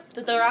report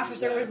that their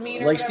officer was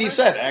mean or like whatever. Steve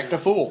said, act a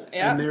fool.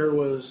 Yeah. And there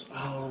was,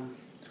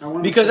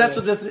 because that's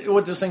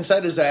what this thing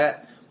said, is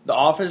that the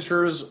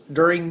officers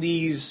during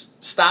these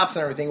stops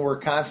and everything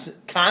were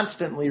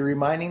constantly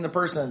reminding the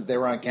person that they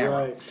were on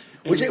camera,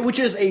 right. which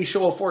is a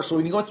show of force. So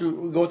when you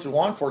go through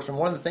law enforcement,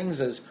 one of the things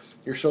is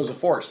your shows of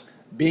force: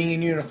 being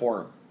in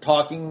uniform,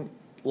 talking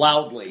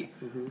loudly,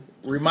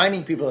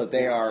 reminding people that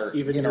they are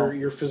even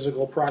your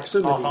physical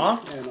proximity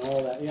and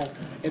all that. Yeah,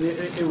 and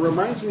it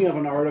reminds me of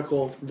an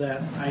article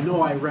that I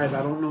know I read.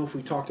 I don't know if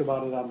we talked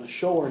about it on the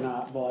show or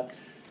not, but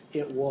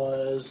it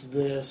was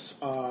this.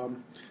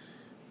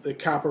 The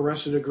cop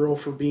arrested a girl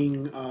for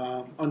being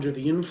under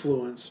the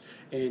influence,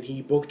 and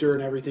he booked her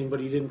and everything, but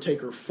he didn't take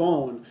her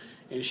phone,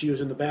 and she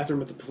was in the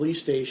bathroom at the police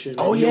station.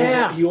 Oh,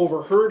 yeah. He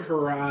overheard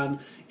her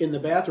in the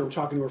bathroom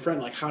talking to her friend,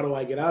 like, how do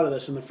I get out of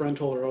this? And the friend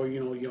told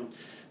her,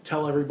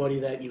 tell everybody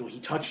that, he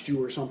touched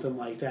you or something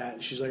like that.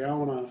 And she's like, I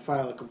want to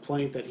file a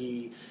complaint that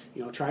he,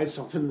 tried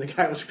something. And the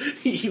guy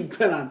he'd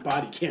been on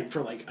body cam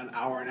for like an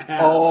hour and a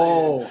half.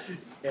 Oh.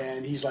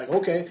 And he's like,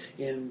 okay.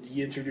 And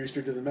he introduced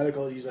her to the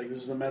medical. He's like, this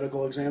is the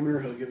medical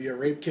examiner. He'll give you a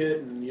rape kit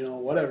and,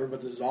 whatever.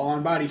 But this is all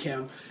on body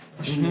cam.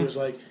 She was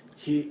like,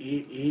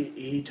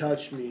 he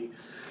touched me.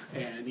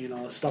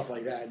 And, stuff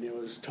like that. And it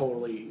was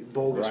totally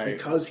bogus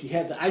because he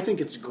had I think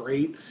it's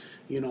great,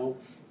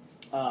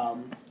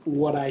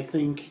 what I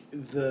think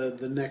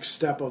the next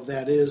step of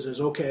that is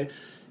okay,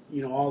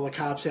 all the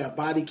cops have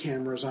body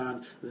cameras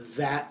on.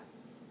 That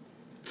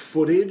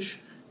footage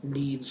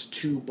needs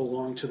to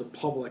belong to the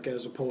public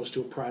as opposed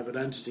to a private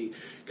entity,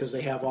 because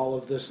they have all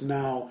of this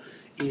now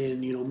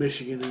in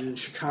Michigan and in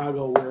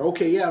Chicago where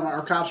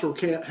our cops were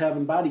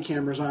having body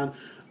cameras on.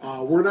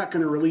 We're not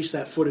going to release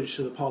that footage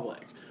to the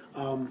public.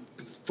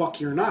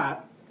 Fuck, you're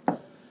not.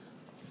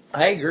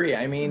 I agree.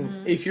 I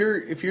mean, if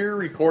you're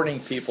recording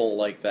people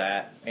like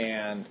that,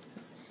 and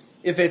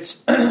if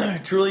it's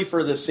truly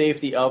for the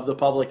safety of the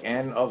public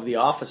and of the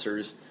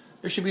officers,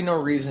 there should be no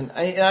reason.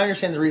 I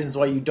understand the reasons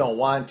why you don't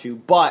want to,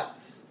 but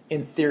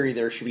in theory,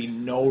 there should be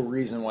no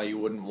reason why you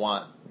wouldn't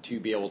want to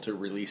be able to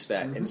release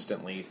that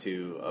instantly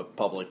to a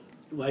public.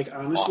 Like,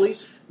 honestly,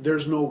 office.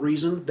 There's no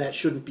reason that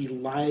shouldn't be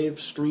live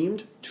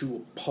streamed to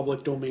a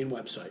public domain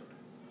website.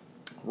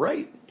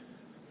 Right.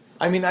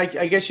 I mean, I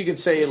guess you could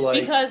say,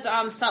 like, because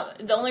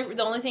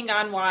the only thing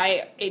on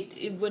why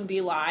it wouldn't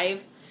be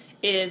live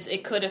is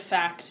it could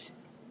affect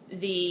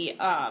the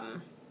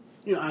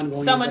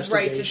someone's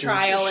right to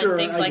trial and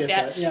things like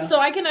that. Yeah. So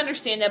I can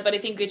understand that, but I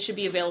think it should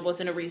be available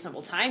within a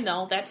reasonable time,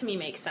 though. That to me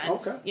makes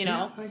sense. Okay.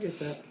 Yeah, I get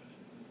that.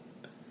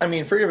 I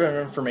mean, freedom of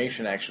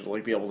information actually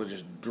be able to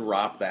just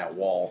drop that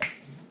wall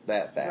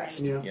that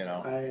fast. Right. Yeah,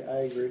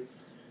 I agree.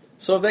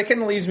 So that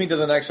kind of leads me to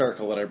the next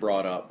article that I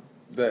brought up.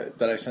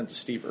 that I sent to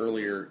Steve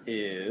earlier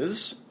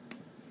is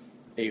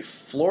a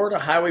Florida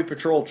Highway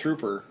Patrol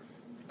trooper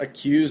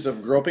accused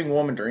of groping a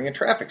woman during a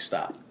traffic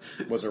stop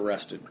was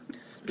arrested.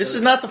 This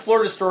is not the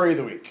Florida story of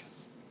the week.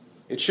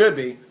 It should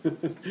be.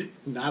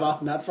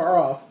 Not far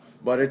off.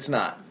 But it's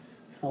not.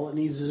 All it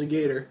needs is a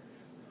gator.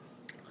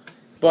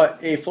 But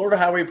a Florida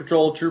Highway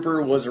Patrol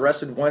trooper was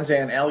arrested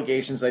Wednesday on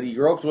allegations that he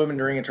groped women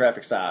during a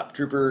traffic stop.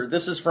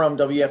 This is from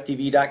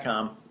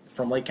WFTV.com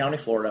from Lake County,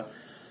 Florida.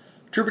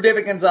 Trooper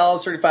David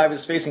Gonzalez, 35,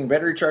 is facing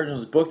battery charges and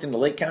was booked into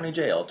Lake County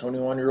Jail.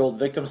 21-year-old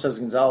victim says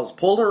Gonzalez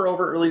pulled her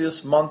over early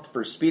this month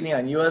for speeding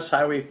on U.S.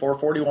 Highway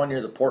 441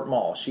 near the Port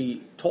Mall.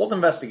 She told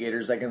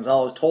investigators that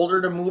Gonzalez told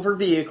her to move her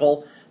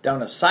vehicle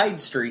down a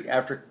side street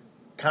after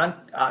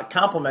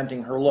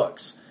complimenting her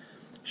looks.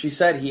 She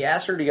said he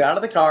asked her to get out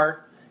of the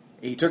car.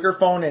 He took her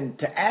phone and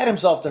to add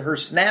himself to her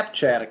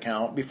Snapchat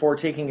account before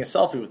taking a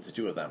selfie with the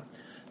two of them.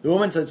 The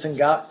woman said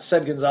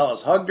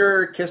Gonzalez hugged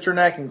her, kissed her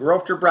neck, and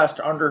groped her breast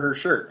under her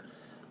shirt.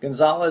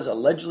 Gonzalez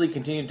allegedly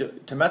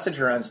continued to message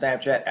her on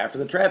Snapchat after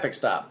the traffic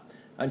stop.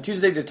 On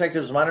Tuesday,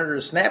 detectives monitored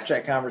a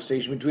Snapchat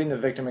conversation between the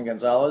victim and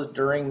Gonzalez,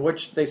 during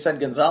which they said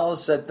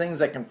Gonzalez said things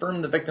that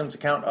confirmed the victim's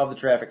account of the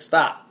traffic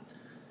stop.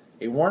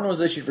 A warrant was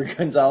issued for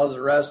Gonzalez's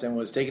arrest and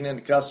was taken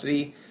into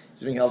custody.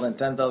 He's being held on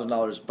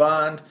 $10,000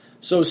 bond.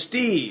 So,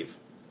 Steve,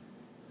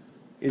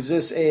 is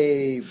this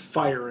a...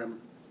 Fire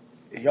him.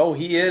 Oh,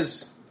 he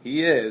is.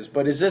 He is.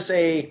 But is this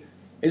an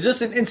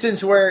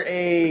instance where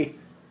a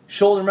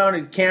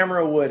shoulder-mounted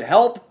camera would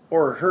help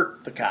or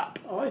hurt the cop?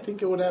 Oh, I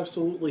think it would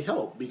absolutely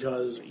help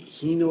because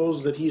he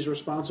knows that he's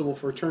responsible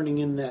for turning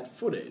in that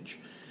footage.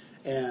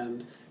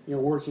 And,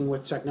 working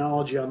with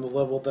technology on the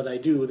level that I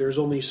do, there's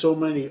only so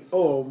many,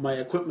 my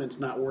equipment's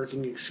not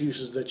working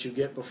excuses that you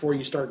get before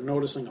you start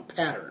noticing a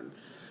pattern.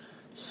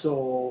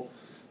 So,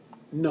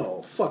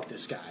 no, fuck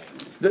this guy.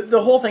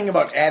 The whole thing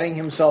about adding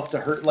himself to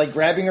her, like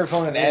grabbing her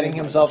phone and adding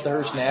himself to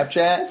her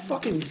Snapchat. How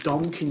fucking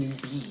dumb can you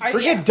be?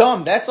 Forget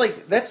dumb. That's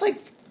like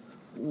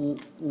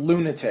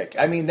lunatic.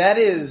 I mean,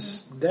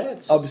 that's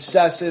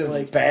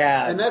obsessive,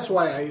 bad. And that's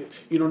why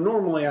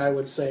normally I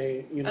would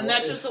say, And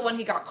that's just the one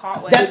he got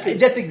caught with.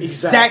 That's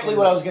exactly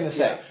what I was going to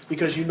say. Yeah,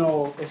 because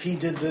if he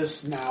did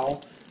this now,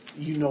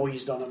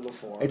 he's done it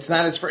before. It's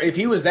not if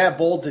he was that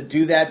bold to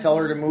do that, tell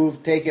her to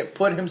move, take it,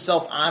 put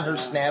himself on her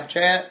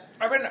Snapchat.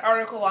 I read an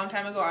article a long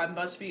time ago on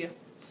BuzzFeed.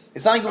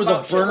 It's not like it was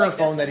a burner like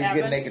phone that he's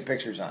getting naked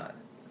pictures on.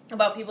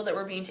 About people that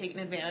were being taken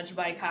advantage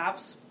by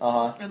cops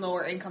in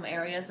lower income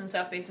areas and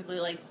stuff. Basically,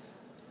 like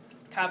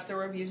cops that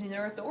were abusing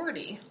their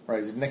authority.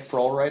 Right? Did Nick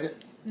Pearl write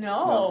it?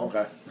 No.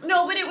 Okay.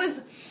 No, but it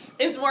was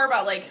more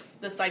about like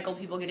the cycle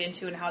people get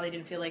into and how they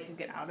didn't feel they could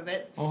get out of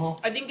it.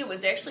 I think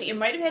it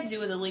might have had to do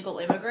with illegal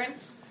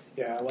immigrants.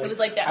 Yeah, it was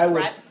like that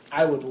threat.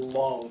 I would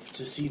love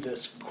to see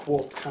this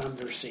quote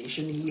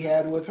conversation he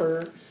had with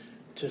her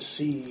to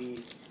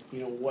see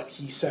what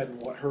he said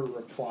and what her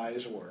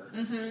replies were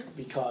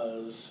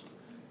because.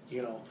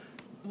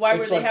 Why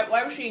was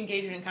she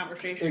engaging in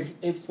conversation?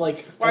 It's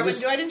like why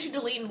didn't you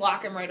delete and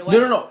block him right away?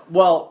 No.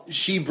 Well,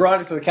 she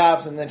brought it to the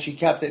cops and then she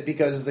kept it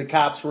because the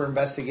cops were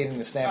investigating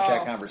the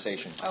Snapchat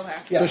conversation. Okay.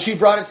 Yeah. So she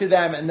brought it to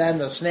them, and then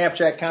the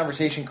Snapchat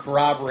conversation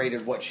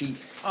corroborated what she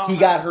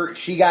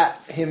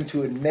got him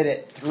to admit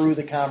it through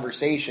the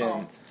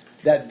conversation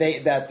that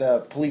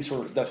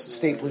the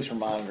state police were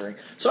monitoring.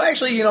 So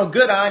actually,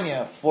 good on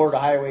you, Florida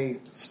Highway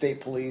State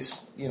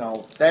Police.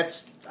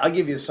 I'll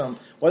give you some,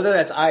 whether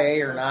that's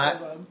IA or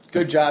not,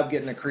 good job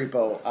getting a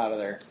creepo out of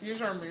there.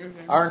 These are amazing.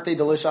 Aren't they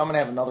delicious? I'm going to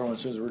have another one as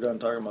soon as we're done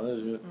talking about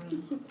this.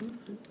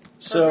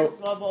 So,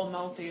 perfect level of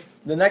melty.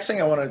 The next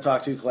thing I wanted to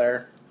talk to,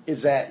 Claire,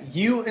 is that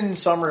you and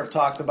Summer have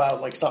talked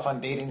about like stuff on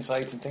dating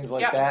sites and things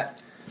like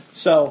that.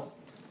 So,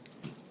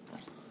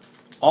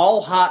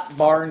 all hot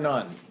bar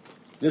none.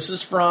 This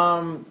is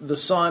from The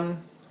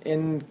Sun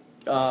in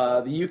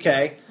the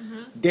UK.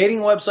 Dating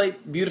website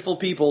Beautiful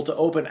People to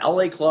open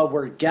LA club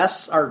where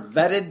guests are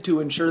vetted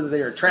to ensure that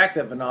they are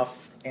attractive enough,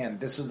 and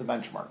this is the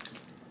benchmark.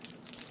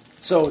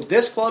 So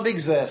this club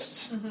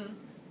exists.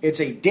 It's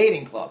a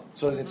dating club.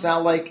 So it's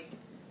not like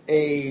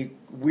a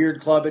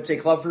weird club. It's a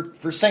club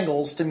for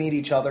singles to meet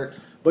each other,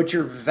 but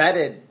you're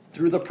vetted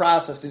through the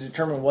process to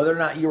determine whether or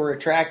not you are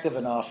attractive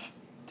enough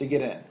to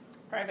get in.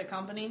 Private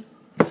company.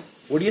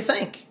 What do you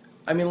think?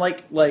 I mean,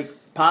 like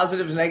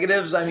positives,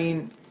 negatives. I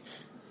mean,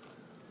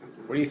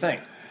 what do you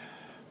think?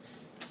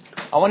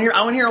 I want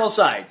to hear all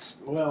sides.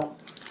 Well,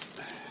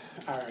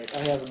 all right.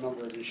 I have a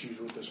number of issues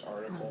with this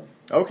article.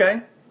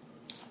 Okay.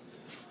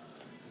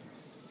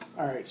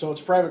 All right. So it's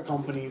a private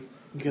company.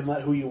 You can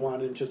let who you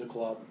want into the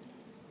club.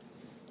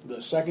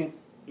 The second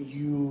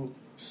you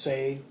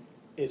say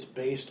it's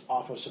based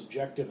off a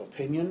subjective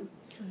opinion,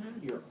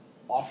 you're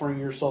offering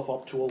yourself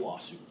up to a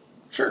lawsuit.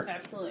 Sure.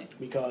 Absolutely.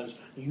 Because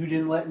you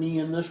didn't let me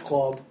in this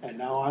club, and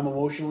now I'm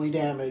emotionally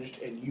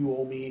damaged, and you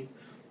owe me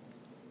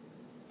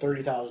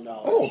 $30,000.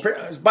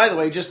 Oh, by the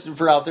way, just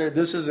for out there,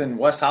 this is in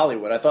West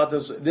Hollywood. I thought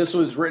this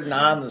was written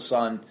on the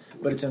Sun,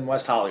 but it's in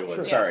West Hollywood.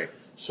 Sure. Sorry.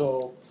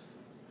 So,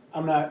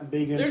 I'm not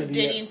big into There's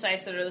dating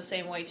sites that are the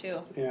same way, too.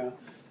 Yeah.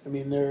 I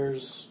mean,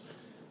 there's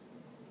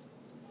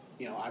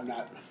I'm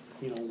not,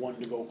 one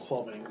to go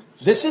clubbing.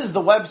 So. This is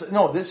the website.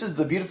 No, this is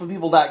the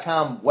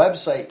beautifulpeople.com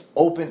website.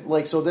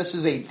 So this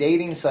is a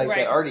dating site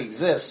that already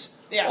exists.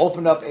 Yeah.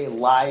 Opened up a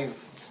live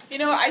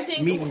I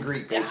think meet and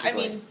greet, basically. I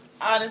mean,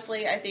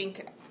 honestly, I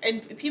think,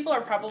 and people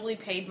are probably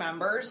paid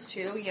members,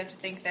 too. You have to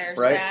think there's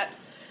that.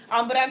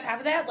 But on top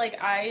of that,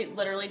 I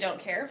literally don't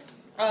care.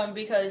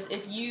 Because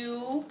if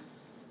you...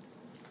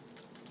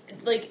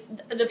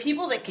 the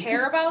people that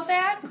care about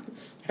that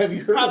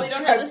probably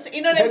don't have this.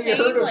 You know what I'm saying?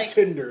 Have you heard of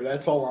Tinder?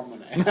 That's all I'm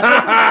going to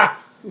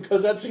ask.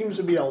 Because that seems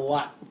to be a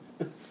lot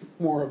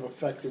more of an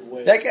effective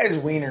way. That guy's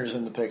wiener's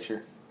in the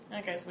picture.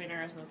 That guy's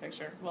wiener is in the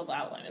picture. Well, the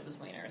outline of his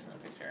wiener is in the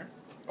picture.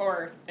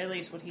 Or at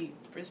least what he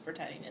is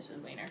pretending is his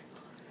wiener.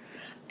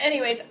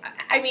 Anyways,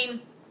 I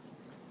mean,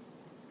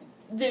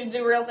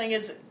 the real thing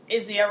is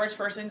the average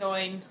person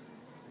going...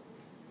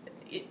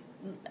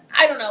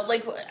 I don't know,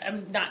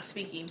 I'm not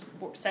speaking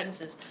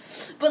sentences,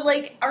 but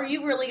are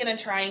you really going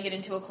to try and get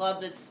into a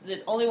club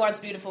that only wants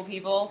beautiful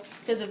people?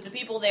 Because if the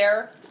people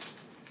there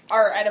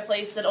are at a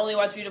place that only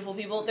wants beautiful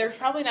people, there's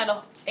probably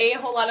not a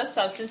whole lot of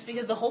substance,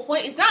 because the whole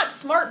point is not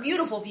smart,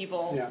 beautiful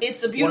people. Yeah. It's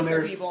the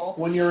beautiful people.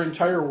 When your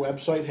entire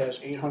website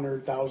has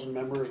 800,000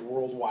 members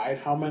worldwide,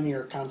 how many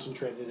are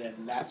concentrated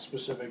in that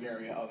specific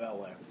area of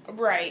LA?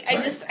 Right. I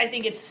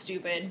think it's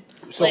stupid.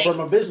 So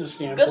from a business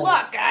standpoint... Good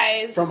luck,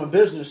 guys. From a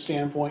business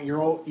standpoint,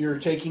 you're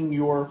taking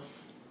your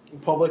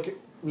public,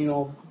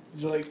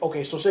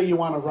 okay, so say you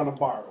want to run a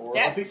bar or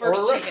that a first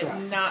or a chick is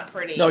not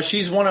pretty. No,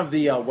 she's one of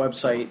the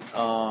website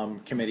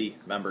committee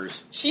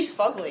members. She's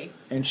fugly.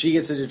 And she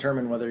gets to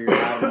determine whether you're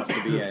hot enough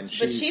to be in.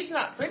 But she's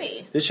not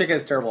pretty. This chick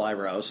has terrible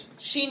eyebrows.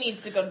 She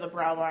needs to go to the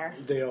brow bar.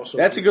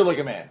 That's a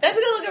good-looking man. That's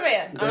a good-looking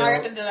man. I'm not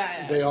going to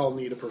deny it. They all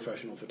need a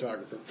professional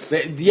photographer.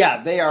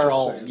 They are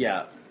all,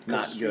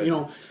 not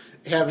good.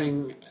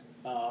 Having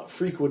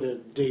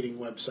frequented dating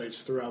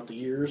websites throughout the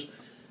years,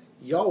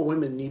 y'all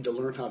women need to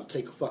learn how to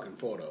take a fucking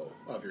photo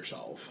of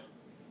yourself.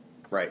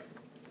 Right.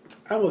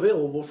 I'm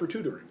available for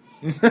tutoring.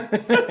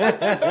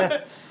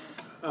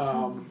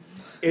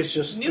 It's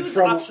just nudes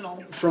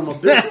optional. From a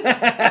business,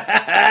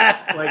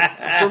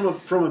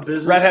 from a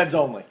business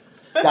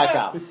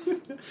redheadsonly.com.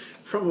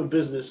 From a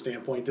business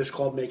standpoint, this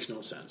club makes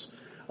no sense.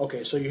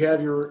 Okay, so you have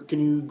can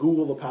you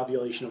Google the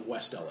population of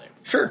West LA?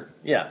 Sure.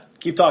 Yeah.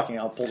 Keep talking.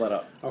 I'll pull that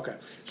up. Okay,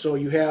 so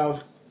you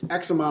have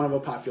X amount of a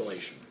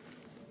population.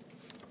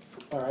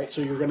 All right,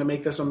 so you're going to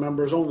make this a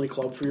members-only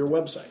club for your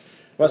website.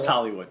 West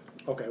Hollywood.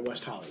 Okay,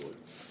 West Hollywood.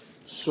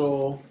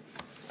 So,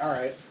 all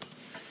right.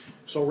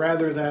 So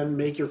rather than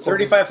make your club...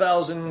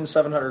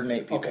 35,708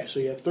 people. Okay, so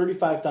you have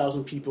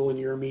 35,000 people in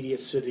your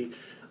immediate city.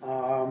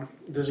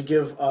 Does it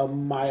give a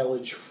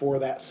mileage for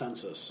that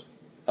census?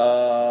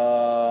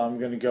 I'm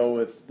going to go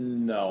with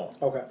no.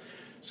 Okay.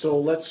 So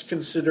let's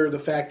consider the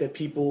fact that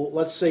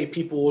let's say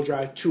people will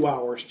drive 2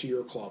 hours to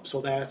your club.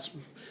 So that's,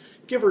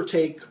 give or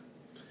take,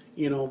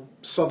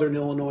 Southern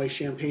Illinois,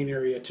 Champaign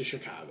area to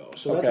Chicago.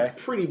 So that's a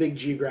pretty big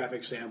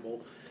geographic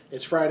sample.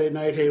 It's Friday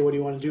night. Hey, what do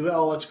you want to do?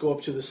 Oh, let's go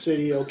up to the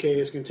city. Okay,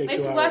 it's going to take 2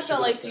 hours. It's West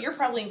LA, so you're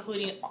probably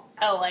including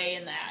LA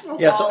in that.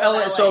 Okay. Yeah, so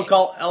LA. So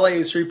LA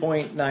is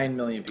 3.9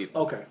 million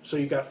people. Okay, so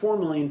you got 4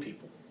 million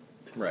people.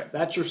 Right.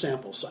 That's your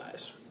sample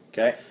size.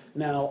 Okay.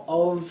 Now,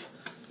 of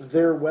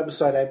their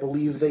website, I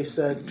believe they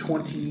said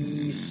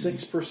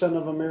 26%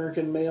 of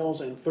American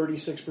males and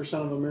 36%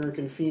 of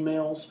American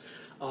females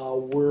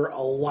were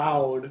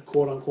allowed,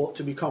 quote unquote,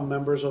 to become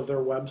members of their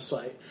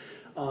website.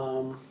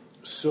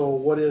 So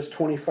what is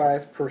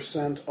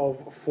 25%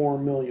 of 4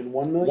 million?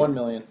 1 million? 1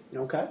 million.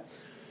 Okay.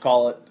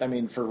 Call it,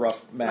 for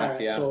rough math,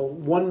 right, so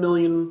 1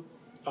 million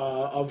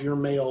of your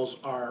males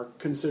are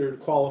considered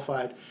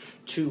qualified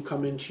to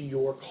come into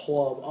your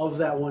club. Of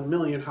that 1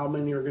 million, how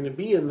many are going to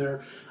be in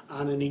there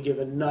on any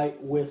given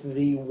night with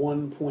the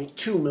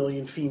 1.2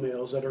 million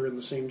females that are in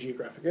the same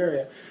geographic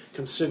area,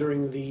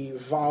 considering the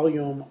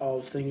volume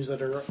of things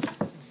that are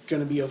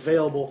going to be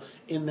available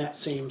in that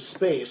same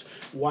space?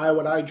 Why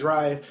would I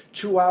drive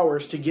 2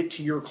 hours to get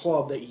to your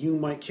club that you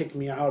might kick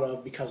me out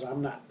of because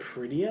I'm not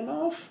pretty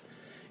enough?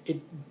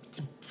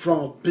 From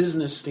a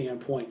business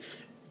standpoint,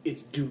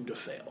 it's doomed to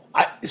fail.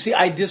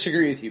 I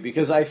disagree with you,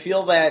 because I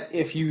feel that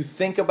if you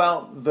think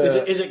about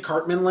the... Is it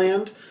Cartman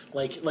Land?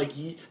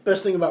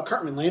 Best thing about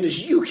Cartman Land is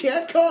you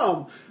can't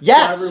come.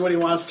 Yes. So everybody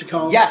wants to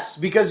come. Yes,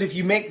 because if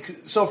you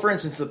make... So, for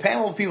instance, the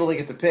panel of people that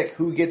get to pick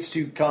who gets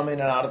to come in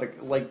and out of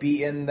the...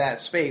 be in that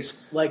space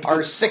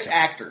are 6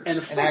 actors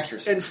and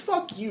actresses. And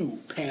fuck you,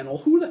 panel.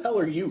 Who the hell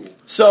are you?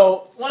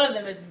 So... One of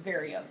them is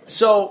very ugly.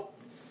 So,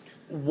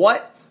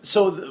 what...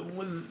 So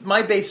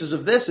my basis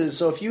of this is,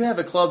 so if you have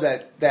a club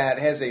that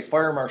has a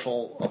fire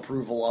marshal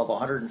approval of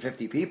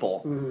 150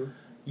 people,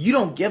 you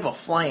don't give a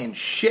flying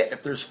shit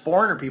if there's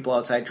 400 people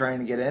outside trying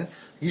to get in.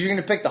 You're going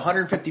to pick the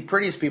 150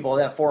 prettiest people of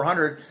that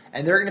 400,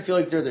 and they're going to feel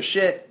like they're the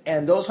shit,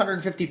 and those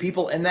 150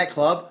 people in that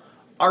club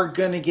are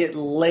going to get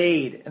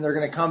laid, and they're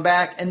going to come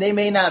back, and they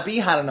may not be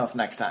hot enough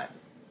next time.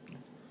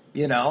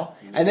 And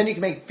then you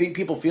can make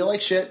people feel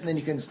like shit, and then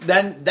you can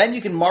then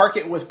you can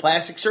market with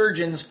plastic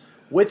surgeons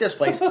with this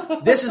place.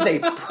 This is a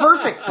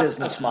perfect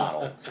business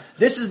model.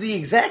 This is the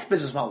exact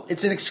business model.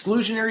 It's an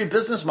exclusionary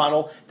business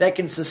model that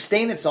can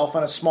sustain itself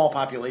on a small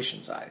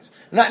population size.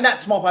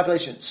 Not small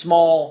population,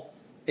 small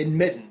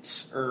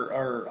admittance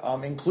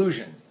or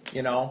inclusion.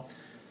 You know,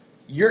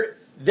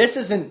 this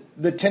isn't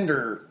the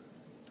Tinder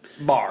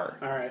bar.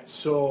 All right.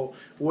 So,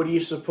 what do you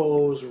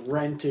suppose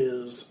rent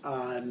is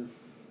on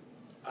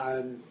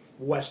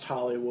West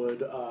Hollywood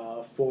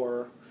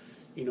for,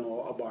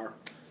 a bar?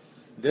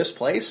 This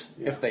place,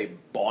 if they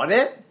bought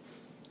it,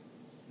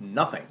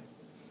 nothing.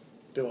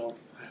 Well,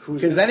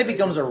 because then it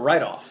becomes a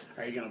write-off.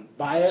 Are you going to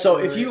buy it? So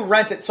if you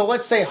rent it, so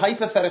let's say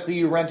hypothetically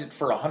you rent it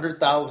for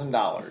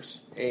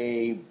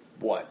 $100,000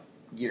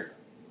 year?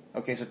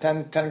 Okay, so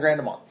 10 grand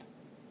a month.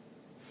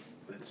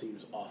 That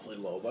seems awfully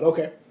low, but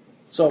okay.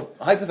 So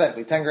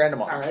hypothetically, 10 grand a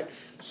month. All right.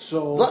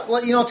 So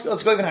let's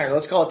go even higher.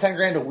 Let's call it 10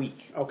 grand a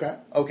week. Okay.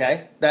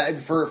 Okay. That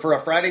for a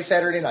Friday,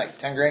 Saturday night,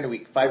 10 grand a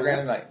week, 5 grand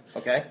a night.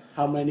 Okay.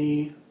 How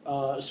many?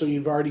 So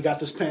you've already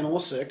got this panel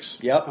of 6.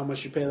 Yep. How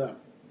much you pay them?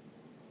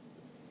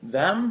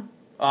 Them?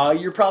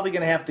 You're probably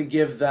going to have to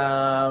give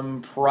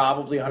them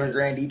probably 100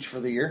 grand each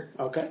for the year.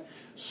 Okay.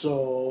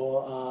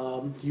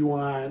 So you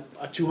want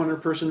a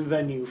 200-person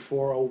venue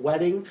for a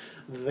wedding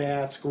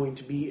that's going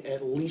to be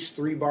at least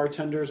 3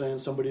 bartenders and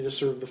somebody to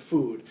serve the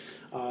food.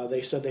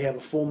 They said they have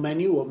a full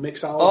menu, a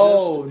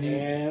mixologist,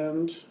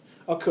 and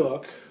a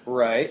cook.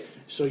 Right.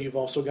 So you've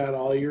also got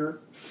all your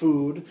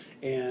food,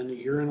 and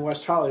you're in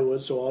West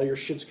Hollywood, so all your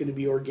shit's going to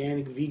be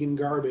organic, vegan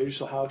garbage.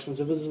 So how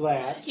expensive is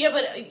that? Yeah,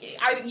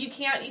 but you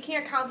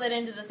can't count that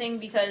into the thing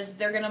because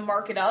they're going to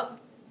mark it up.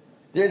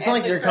 It's not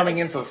like they're coming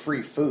in for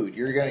free food.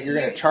 You're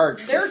gonna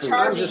charge. They're for food.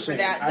 charging for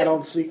that. I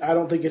don't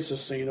think it's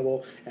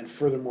sustainable, and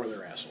furthermore,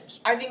 they're assholes.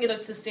 I think it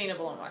is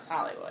sustainable in West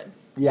Hollywood.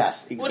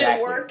 Yes, exactly. Would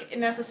it work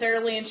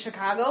necessarily in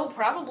Chicago?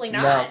 Probably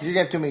not. No, because you're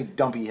gonna have too many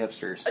dumpy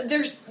hipsters.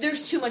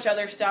 There's too much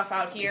other stuff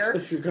out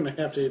here. You're gonna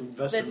have to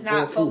invest. That's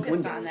not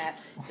focused on that.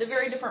 It's a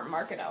very different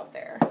market out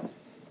there.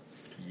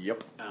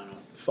 Yep. I don't know.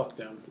 Fuck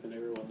them, and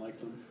everyone like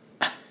them.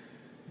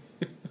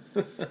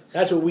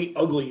 That's what we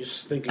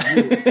uglies think of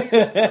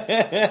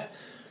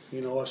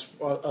you.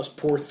 Us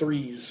poor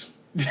threes.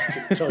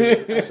 Can tell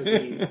you that's a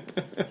theme.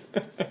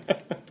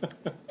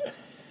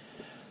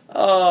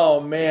 Oh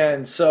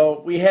man!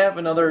 So we have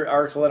another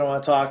article that I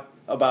want to talk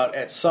about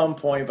at some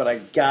point, but I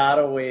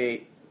gotta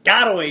wait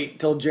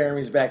till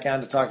Jeremy's back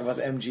on to talk about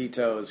the MG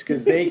toes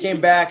because they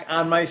came back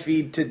on my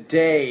feed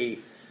today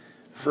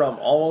from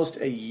almost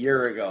a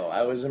year ago.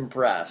 I was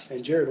impressed.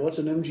 And Jared, what's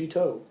an MG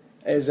toe?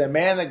 Is a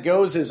man that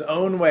goes his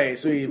own way.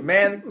 So a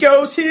man that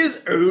goes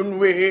his own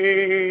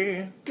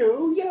way.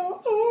 Go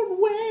your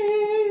own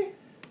way.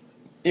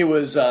 It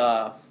was,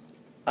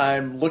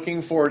 I'm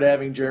looking forward to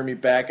having Jeremy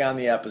back on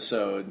the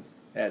episode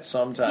at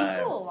some time. Is he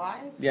still alive?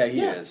 Yeah,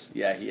 he is.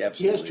 Yeah, he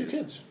absolutely is. He has 2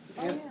 kids.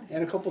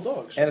 And a couple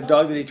dogs. And a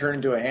dog that he turned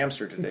into a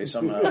hamster today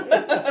somehow.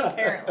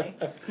 Apparently.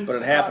 But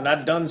it happened. I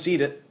done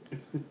seed it.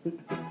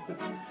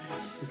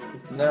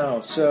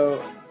 No,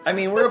 so... I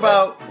mean, we're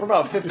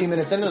about 50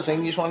 minutes into this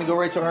thing. You just want to go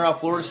right to our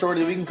Florida story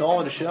that we can call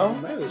it a show?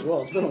 Might as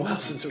well. It's been a while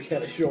since we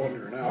had a show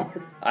under an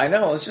hour. I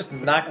know. Let's just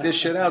knock this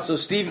shit out. So,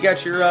 Steve, you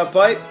got your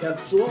pipe?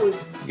 Absolutely.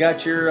 You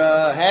got your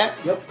hat?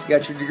 Yep. You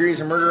got your degrees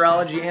in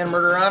murderology and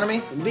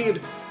murderonomy? Indeed.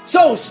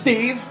 So,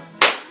 Steve,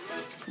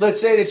 let's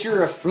say that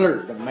you're a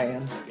Florida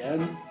man.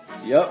 Again?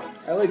 Yep.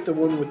 I like the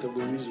one with the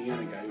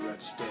Louisiana guy who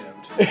got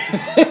stabbed.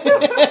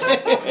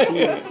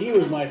 he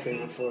was my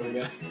favorite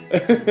Florida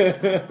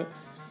guy.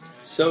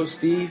 So,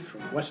 Steve,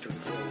 from Western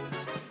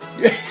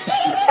Florida.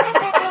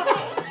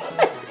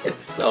 It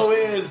so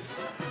is.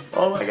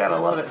 Oh my God, I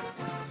love it.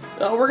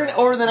 We're gonna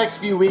over the next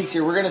few weeks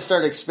here. We're gonna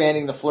start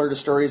expanding the Florida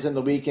stories in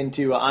the week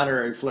into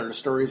honorary Florida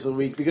stories of the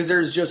week because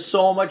there's just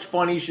so much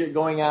funny shit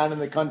going on in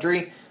the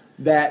country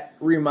that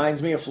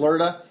reminds me of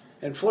Florida.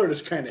 And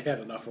Florida's kind of had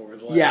enough over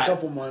the last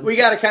couple months. We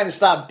got to kind of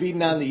stop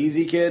beating on the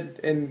easy kid.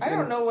 I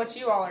don't know what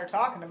you all are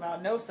talking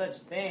about. No such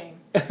thing.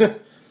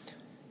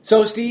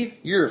 So, Steve,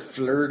 you're a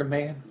Florida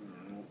man.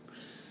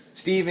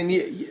 Steve, and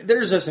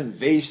there's this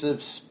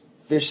invasive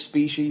fish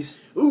species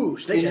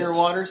in your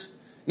waters.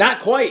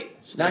 Not quite.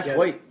 Not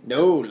quite.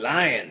 No,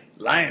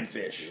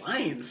 lionfish.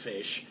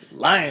 Lionfish.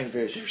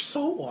 They're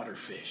saltwater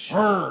fish.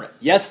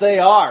 Yes, they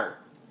are.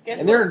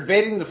 They're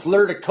invading the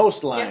Florida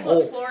coastline. Guess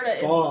what Florida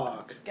is?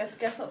 Fuck.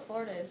 Guess what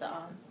Florida is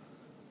on?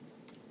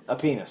 A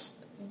penis.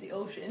 The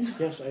ocean.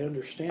 Yes, I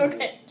understand.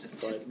 Okay,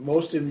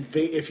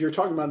 if you're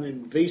talking about an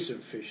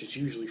invasive fish, it's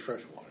usually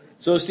freshwater.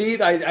 So,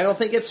 Steve, I don't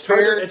think it's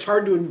fair. It's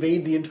hard to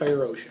invade the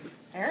entire ocean.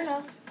 Fair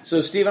enough.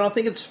 So, Steve, I don't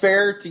think it's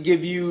fair to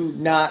give you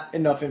not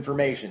enough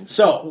information.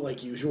 So,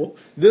 like usual,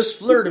 this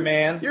Florida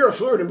man. You're a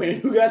Florida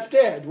man who got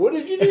stabbed. What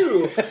did you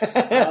do?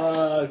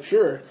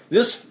 Sure.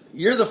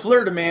 You're the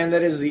Florida man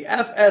that is the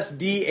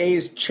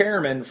FSDA's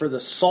chairman for the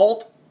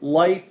Salt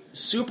Life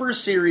Super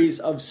Series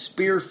of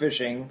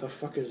Spearfishing. The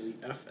fuck is the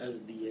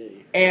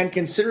FSDA? And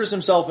considers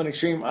himself an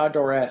extreme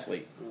outdoor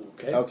athlete.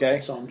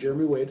 Okay. So I'm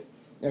Jeremy Wade.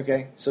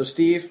 Okay. So,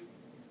 Steve,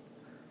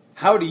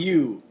 how do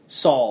you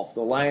solve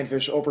the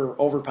lionfish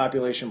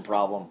overpopulation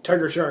problem?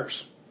 Tiger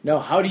sharks. No,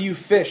 how do you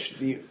fish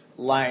the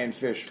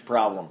lionfish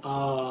problem?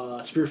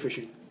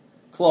 Spearfishing.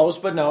 Close,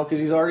 but no, because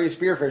he's already a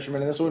spear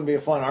fisherman, and this wouldn't be a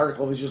fun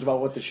article if it's just about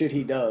what the shit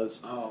he does.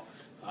 Oh.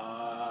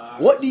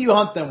 What do you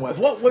hunt them with?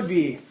 What would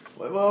be?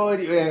 What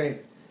would you, I mean,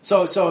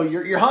 so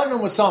you're hunting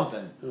them with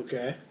something.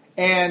 Okay.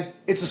 And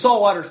it's a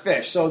saltwater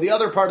fish. So the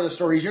other part of the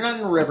story is you're not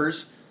in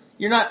rivers.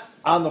 You're not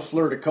on the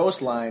Florida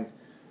coastline.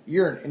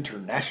 You're in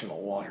international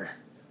water.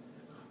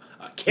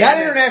 Not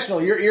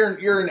international.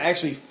 You're in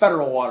actually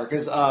federal water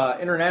because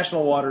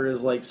international water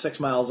is like 6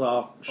 miles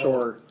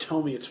offshore. Oh,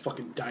 tell me it's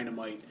fucking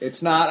dynamite.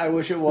 It's not. I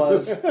wish it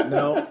was.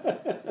 No.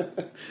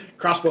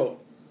 Crossbow.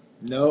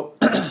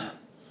 Nope.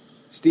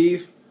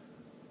 Steve,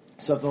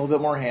 something a little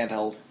bit more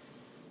handheld.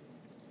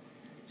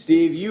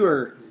 Steve,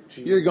 you're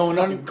going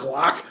on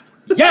Glock.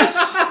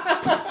 Yes!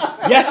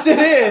 Yes, it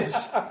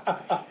is!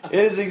 It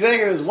is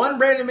exactly this. One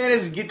Brandon man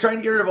is trying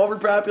to get rid of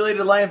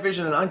overpopulated lionfish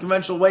in an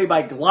unconventional way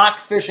by Glock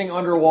fishing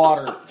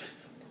underwater.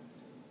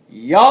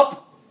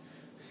 Yup.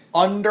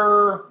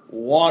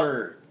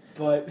 Underwater.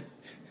 But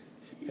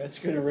that's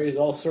going to raise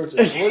all sorts of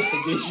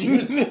ballistic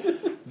issues.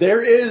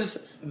 There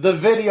is the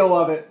video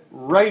of it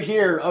right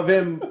here of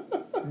him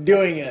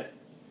doing it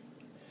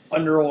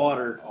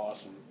underwater.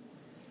 Awesome.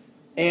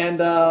 And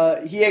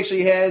he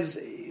actually has...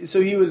 So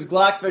he was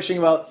Glock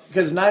fishing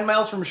because 9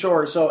 miles from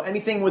shore, so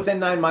anything within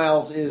 9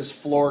 miles is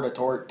Florida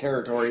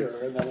territory.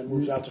 Sure, and then it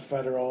moves out to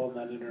federal and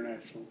then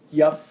international.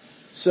 Yep.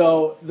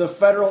 So the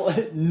federal,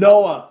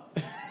 NOAA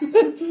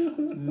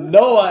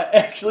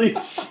actually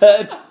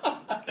said,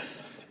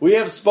 we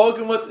have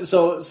spoken with,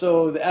 so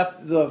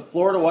the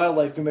Florida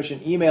Wildlife Commission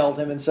emailed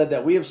him and said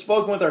that we have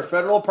spoken with our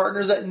federal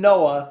partners at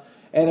NOAA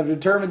and have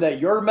determined that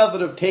your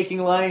method of taking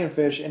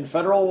lionfish in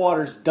federal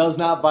waters does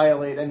not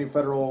violate any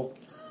federal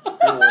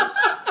rules.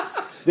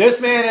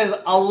 This man is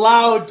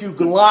allowed to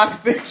Glock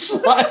fish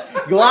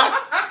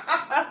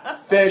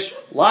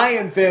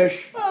lionfish.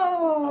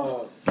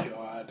 Oh,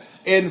 God.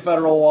 In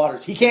federal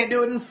waters. He can't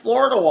do it in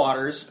Florida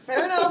waters.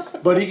 Fair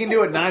enough. But he can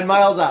do it 9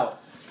 miles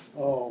out.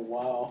 Oh,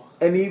 wow.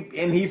 And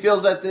he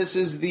feels that this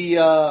is the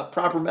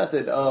proper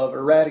method of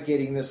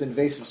eradicating this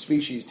invasive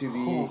species to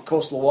the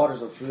coastal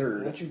waters of Why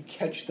Florida. don't you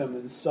catch them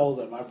and sell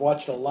them? I've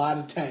watched a lot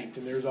of Tanked,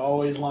 and there's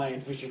always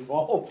lionfish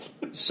involved.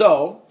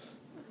 So,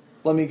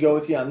 let me go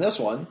with you on this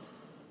one.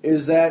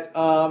 Is that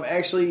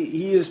actually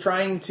he is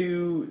trying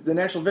to... The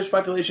national fish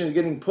population is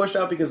getting pushed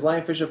out because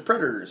lionfish have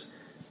predators.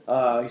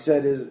 He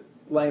said his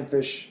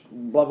lionfish,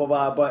 blah, blah,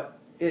 blah. But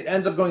it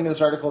ends up going in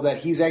this article that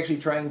he's actually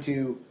trying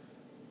to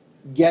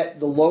get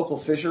the local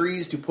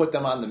fisheries to put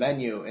them on the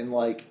menu and,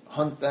 like,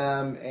 hunt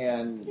them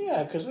and...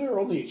 Yeah, because they're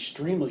only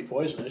extremely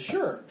poisonous,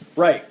 sure.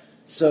 Right.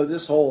 So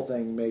this whole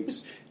thing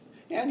makes...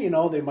 And,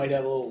 they might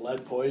have a little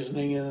lead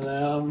poisoning in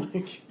them.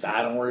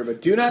 Don't worry,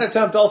 but do not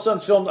attempt all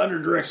stunts filmed under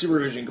direct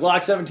supervision.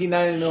 Glock 17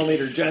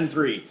 9mm Gen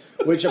 3,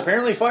 which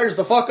apparently fires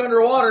the fuck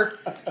underwater.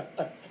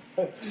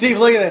 Steve,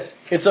 look at this.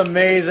 It's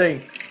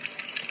amazing.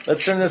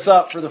 Let's turn this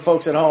up for the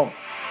folks at home.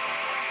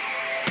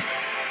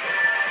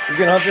 He's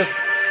going to hunt this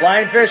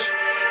lionfish,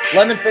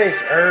 lemon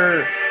face.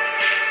 Arr.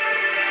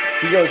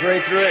 He goes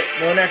right through it.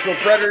 No natural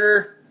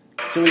predator.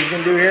 See what he's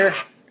going to do here.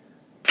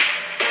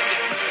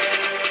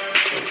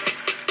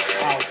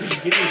 Could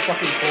you get me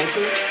fucking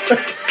closer?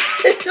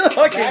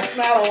 That's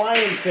not a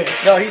lionfish.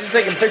 No, he's just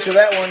taking a picture of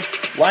that one.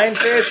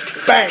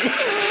 Lionfish, bang.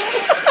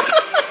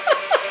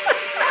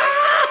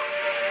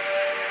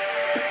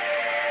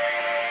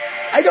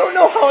 I don't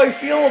know how I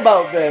feel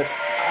about this.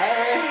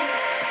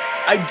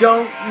 I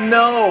don't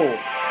know.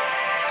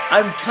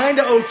 I'm kind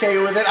of okay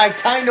with it. I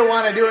kind of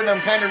want to do it, and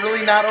I'm kind of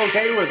really not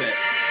okay with it.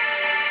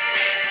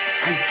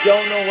 I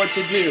don't know what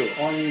to do.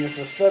 Well, if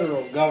the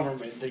federal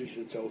government thinks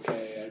it's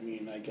okay,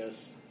 I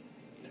guess...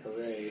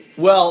 Hooray.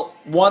 Well,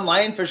 one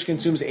lionfish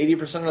consumes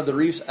 80% of the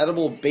reef's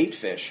edible bait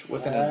fish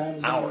within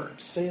an hour.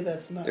 Say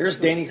that's not. There's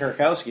Danny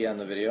Karkowski on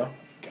the video.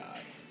 God.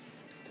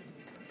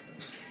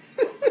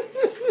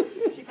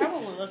 She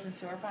probably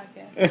listens to our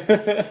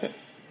podcast.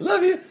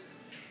 Love you.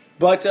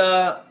 But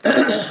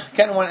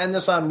kind of want to end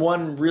this on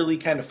one really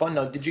kind of fun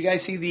note. Did you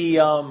guys see the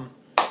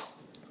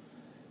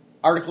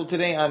article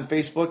today on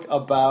Facebook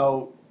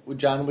about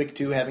John Wick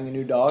 2 having a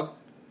new dog?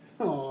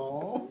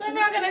 Oh. They're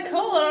not going to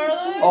kill it, are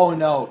they? Oh,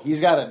 no. He's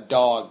got a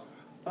dog.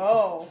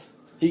 Oh.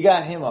 He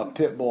got him a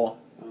pit bull.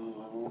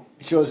 Oh.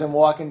 It shows him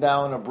walking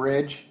down a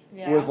bridge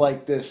with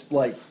like this,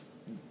 like,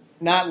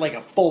 not like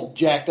a full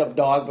jacked up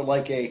dog, but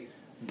like a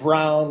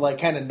brown, like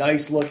kind of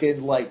nice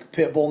looking, like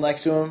pit bull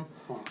next to him.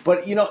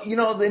 But you know,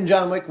 in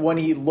John Wick when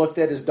he looked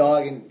at his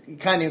dog and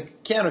Keanu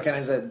kind of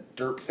has that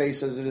derp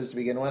face as it is to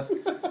begin with.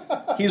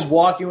 He's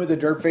walking with a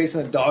derp face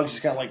and the dog's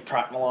just kind of like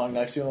trotting along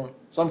next to him.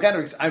 So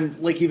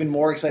I'm like even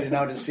more excited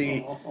now to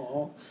see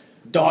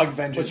dog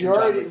vengeance.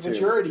 But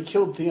you already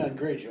killed Theon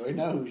Greyjoy.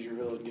 Now who's your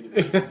villain going to be?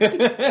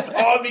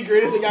 It'd be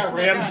great if they got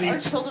Ramsay.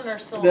 Our children are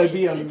still. That'd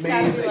be It's amazing.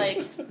 gotta be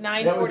like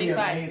 9:45. That would be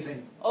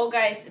amazing. Oh,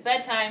 guys,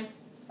 bedtime.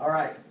 All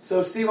right.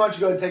 So Steve, why don't you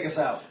go ahead and take us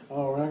out?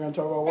 Oh, we're not going to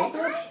talk about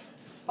Warcraft?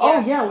 Oh,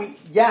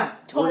 yeah.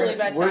 Totally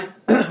bedtime.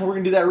 We're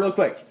going to do that real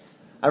quick.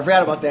 I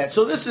forgot about that.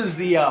 So this is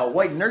the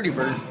white nerdy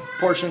bird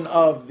portion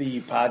of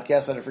the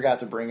podcast that I forgot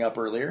to bring up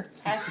earlier.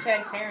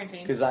 Hashtag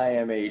parenting. Because I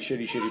am a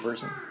shitty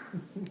person.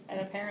 And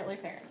apparently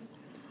parent.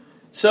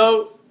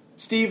 So,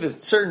 Steve, a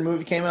certain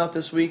movie came out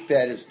this week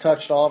that has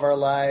touched all of our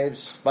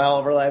lives. By all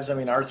of our lives, I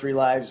mean our 3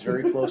 lives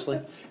very closely.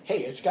 Hey,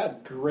 it's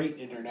got great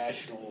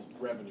international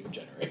revenue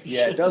generation.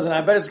 Yeah, it does, and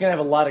I bet it's going to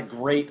have a lot of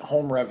great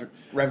home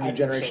revenue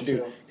generation, too.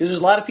 Because there's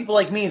a lot of people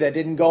like me that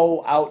didn't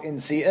go out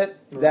and see it,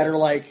 that are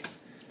like,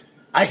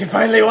 I can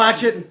finally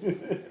watch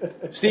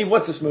it. Steve,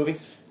 what's this movie?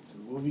 It's a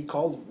movie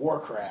called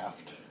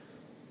Warcraft.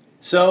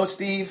 So,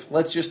 Steve,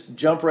 let's just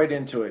jump right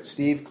into it.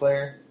 Steve,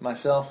 Claire,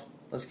 myself,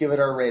 let's give it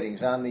our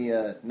ratings on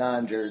the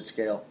non-Jared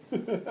scale.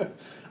 I'm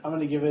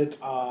gonna give it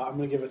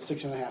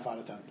 6.5 out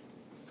of 10.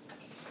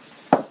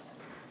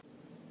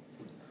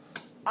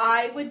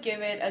 I would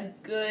give it a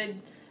good,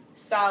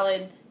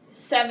 solid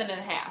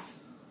 7.5.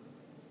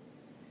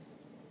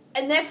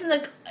 And that's in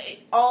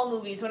all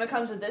movies. When it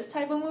comes to this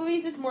type of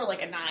movies, it's more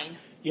like a 9.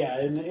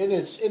 Yeah, in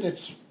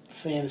its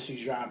fantasy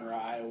genre,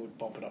 I would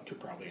bump it up to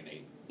probably an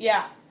 8.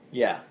 Yeah.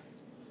 Yeah.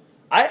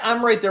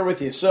 I'm right there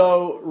with you.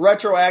 So,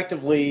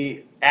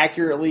 retroactively,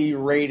 accurately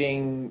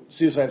rating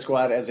Suicide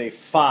Squad as a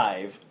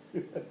 5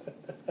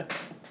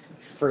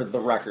 for the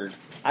record.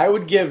 I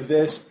would give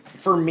this,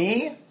 for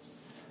me,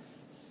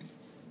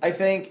 I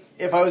think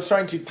if I was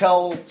trying to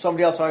tell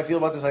somebody else how I feel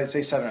about this, I'd say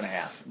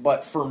 7.5.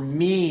 But for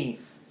me,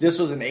 this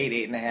was an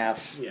 8,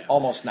 8.5,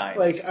 almost 9.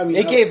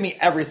 It gave me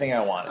everything I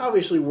wanted.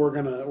 Obviously, we're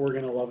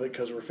gonna love it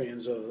because we're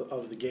fans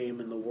of the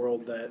game and the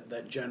world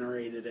that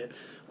generated it.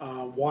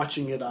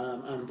 Watching it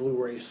on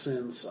Blu-ray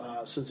since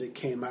it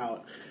came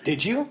out.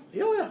 Did you?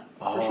 Oh yeah.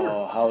 For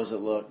sure. How does it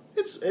look?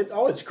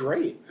 It's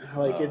great.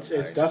 It's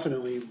nice.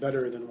 definitely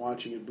better than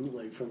watching it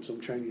bootleg from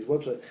some Chinese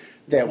website.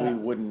 We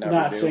would never do.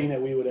 Not saying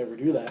that we would ever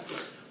do that,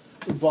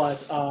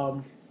 but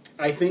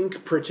I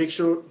think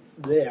particularly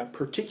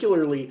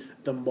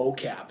the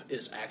mocap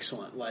is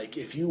excellent. Like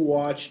if you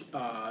watch,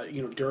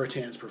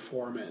 Duratan's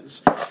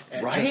performance,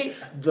 and right?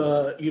 Just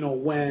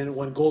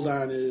when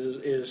Gul'dan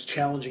is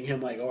challenging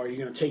him, like, oh, are you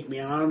going to take me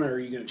on, or are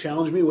you going to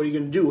challenge me? What are you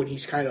going to do? And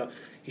he's kind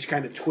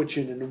of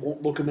twitching and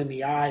won't look him in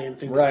the eye and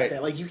things like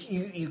that. Like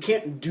you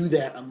can't do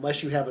that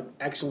unless you have an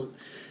excellent,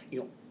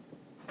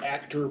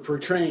 actor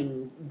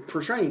portraying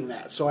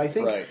that. So I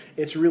think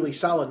it's really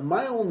solid.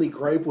 My only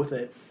gripe with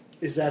it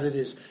is that it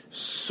is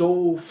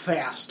so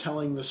fast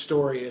telling the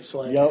story. It's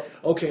like,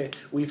 okay,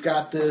 we've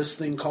got this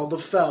thing called the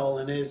Fell,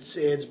 and it's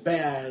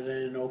bad,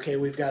 and okay,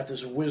 we've got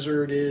this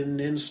wizard in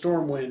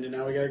Stormwind, and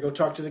now we got to go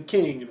talk to the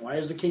king, and why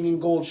is the king in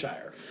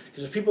Goldshire?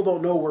 Because if people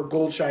don't know where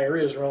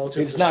Goldshire is relative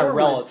to Stormwind... It's not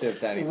relative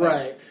to anything.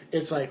 Right.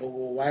 It's like, well,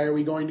 why are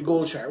we going to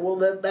Goldshire? Well,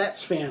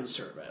 that's fan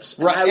service.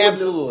 Right,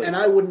 absolutely. And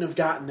I wouldn't have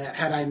gotten that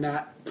had I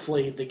not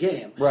played the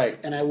game. Right.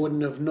 And I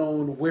wouldn't have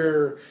known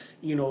where,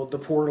 the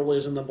portal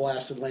is in the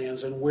Blasted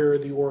Lands and where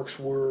the orcs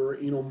were,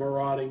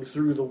 marauding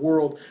through the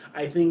world.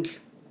 I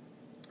think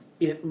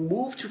it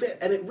moved too fast,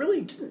 and it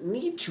really didn't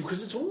need to,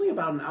 because it's only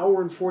about an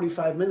hour and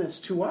 45 minutes,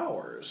 2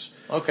 hours.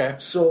 Okay.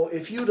 So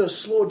if you'd have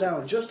slowed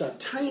down just a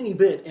tiny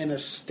bit and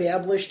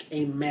established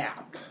a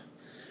map...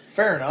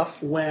 Fair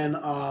enough.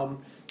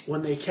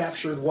 When they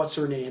captured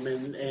what's-her-name,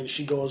 and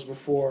she goes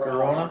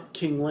before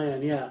King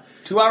Lan,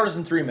 2 hours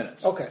and 3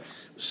 minutes. Okay.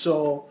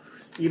 So,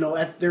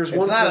 there's it's one...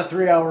 It's not a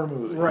 3-hour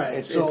movie.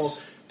 Right.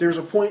 There's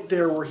a point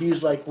there where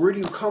he's like, where do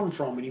you come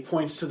from? And he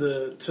points to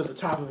the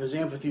top of his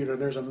amphitheater.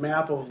 There's a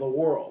map of the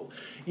world.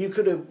 You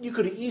could have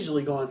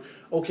easily gone,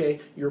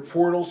 okay, your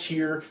portal's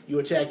here, you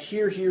attacked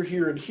here, here,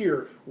 here, and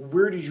here.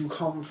 Where did you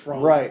come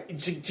from? Right.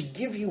 To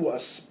give you a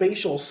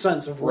spatial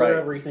sense of where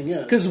everything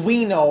is. Because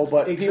we know,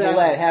 but people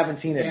that haven't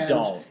seen it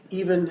don't.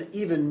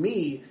 Even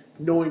me,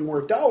 knowing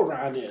where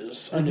Dalron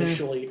is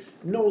initially,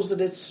 knows that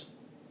it's,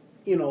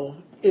 in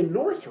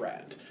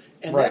Northrend.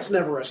 And that's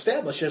never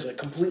established as a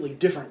completely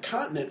different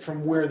continent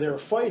from where they're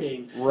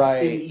fighting in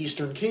the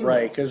Eastern Kingdom.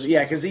 Right, because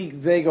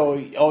they go,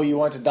 oh, you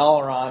went to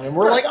Dalaran, and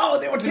we're like, oh,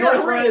 they went to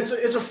Northrend. Right.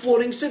 It's a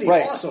floating city.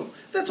 Right. Awesome.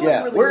 That's all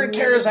really we're in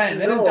Karazhan,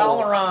 then in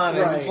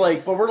Dalaran, and it's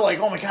like, but we're like,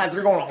 oh my god,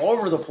 they're going all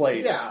over the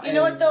place. Yeah. You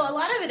know what, though? A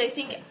lot of it, I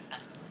think...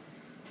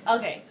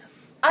 Okay.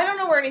 I don't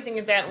know where anything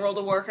is at in World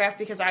of Warcraft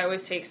because I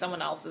always take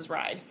someone else's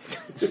ride.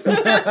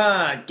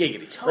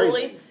 Giggity.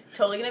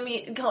 Totally gonna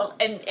meet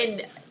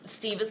and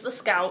Steve is the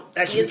scout.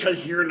 Actually,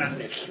 because you're not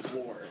an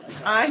explorer.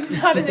 I'm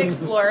not an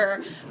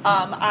explorer.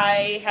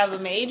 I have a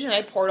mage and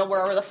I portal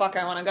wherever the fuck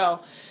I want to go.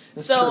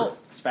 That's so true.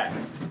 It's fact.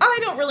 I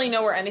don't really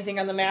know where anything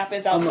on the map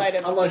is outside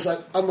of.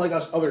 Unlike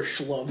us other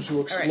schlubs who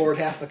explored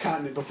half the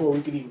continent before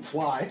we could even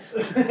fly.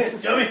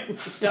 Dummy.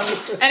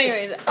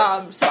 Anyways,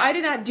 so I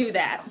did not do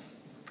that.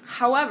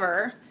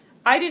 However,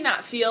 I did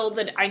not feel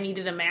that I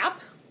needed a map.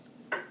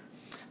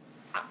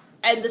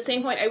 At the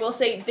same point, I will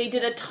say they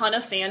did a ton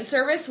of fan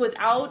service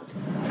without,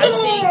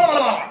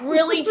 I think,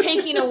 really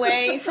taking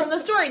away from the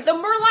story. The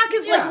Murloc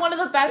is like one of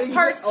the best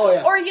parts. Oh,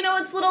 yeah. Or,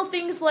 it's little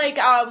things like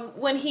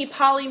when he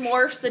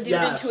polymorphs the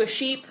dude into a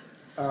sheep.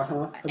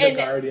 The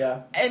guard,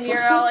 yeah. And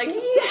you're all like,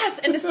 yes!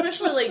 And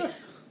especially, like,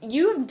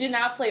 you did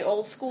not play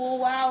old school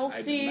WoW,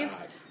 Steve. Did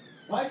not.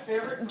 My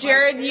favorite...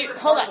 Jared,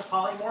 hold on. The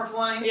polymorph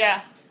line...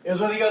 Yeah. Is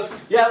when he goes,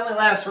 yeah, it only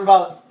lasts for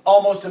about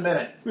almost a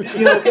minute. You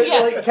know,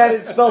 Yes. like, kind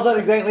of spells out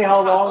exactly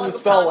how long the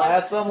spell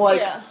lasts. I'm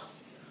like,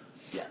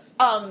 yes.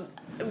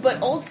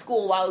 But old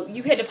school, while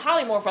you had to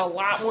polymorph a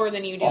lot more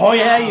than you do. Oh, now.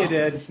 yeah, you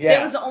did. Yeah.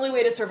 That was the only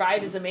way to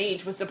survive as a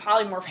mage, was to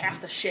polymorph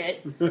half the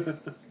shit.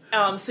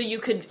 So you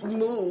could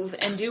move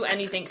and do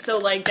anything. So,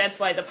 like, that's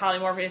why the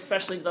polymorphing,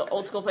 especially the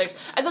old school players,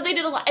 I thought they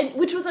did a lot,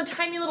 which was a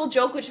tiny little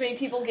joke which made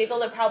people giggle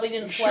that probably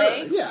didn't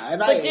play. Sure, yeah.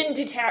 But didn't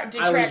detract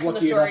from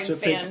the story and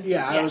fan.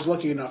 I was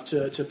lucky enough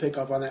to pick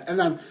up on that.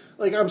 And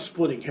I'm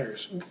splitting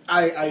hairs.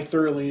 I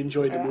thoroughly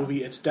enjoyed the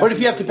movie. It's definitely... But if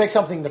you have to pick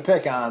something to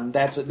pick on,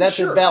 that's a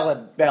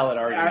valid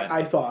argument.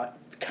 I thought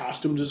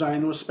costume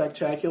design was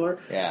spectacular.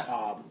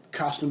 Yeah.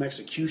 Costume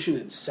execution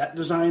and set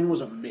design was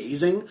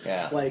amazing.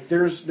 Yeah. Like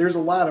there's a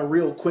lot of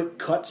real quick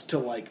cuts to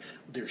like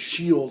their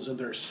shields and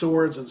their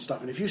swords and stuff.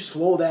 And if you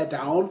slow that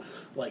down,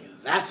 like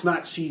that's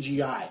not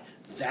CGI.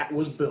 That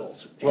was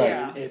built. Right.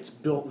 And it's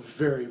built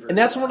very, very And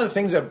that's well. one of the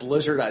things that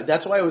Blizzard...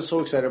 That's why I was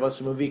so excited about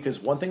this movie, because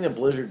one thing that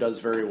Blizzard does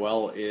very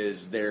well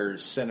is their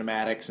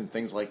cinematics and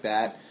things like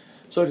that.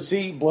 So to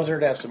see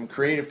Blizzard have some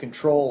creative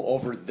control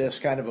over this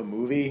kind of a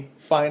movie,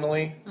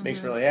 finally,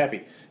 makes me really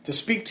happy. To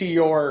speak to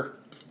your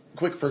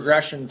quick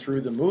progression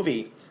through the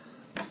movie,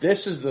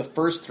 this is the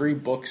first 3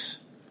 books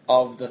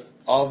of the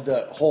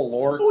whole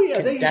lore. Oh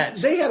yeah,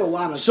 condensed. they had a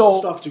lot of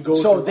stuff to go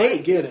through. I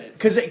get it.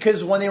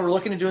 Because when they were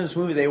looking at doing this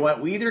movie, they went,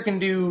 we either can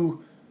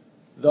do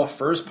the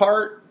first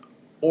part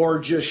or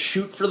just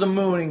shoot for the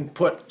moon and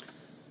put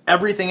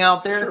everything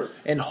out there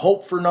and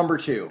hope for number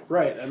 2.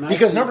 Right. And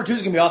because number 2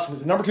 is going to be awesome.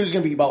 Because number 2 is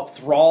going to be about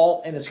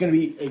Thrall, and it's going to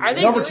be... Are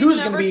they number doing 2 is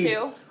number going to be...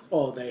 2?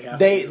 Oh, they have.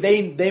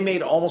 They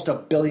made almost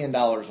 $1 billion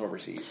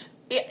overseas.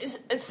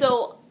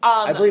 So...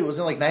 I believe it was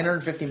in like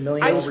 $950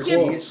 million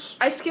overseas.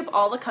 I skip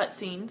all the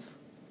cutscenes.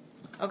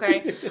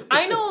 Okay?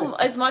 I know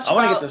as much I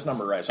want to get this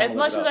number right. So as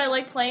much as I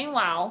like playing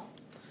WoW,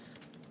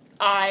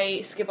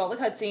 I skip all the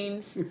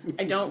cutscenes.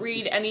 I don't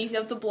read any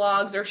of the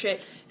blogs or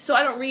shit. So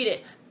I don't read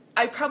it.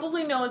 I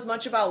probably know as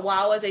much about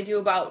WoW as I do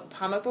about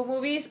comic book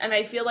movies, and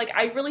I feel like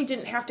I really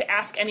didn't have to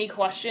ask any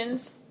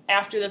questions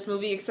after this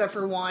movie except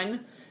for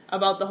one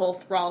about the whole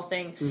Thrall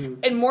thing. Mm-hmm.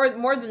 And more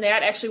than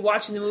that, actually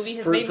watching the movie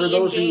has made me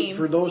in-game.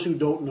 For those who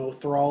don't know,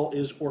 Thrall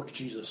is Orc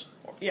Jesus.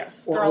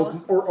 Yes.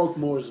 Or Orc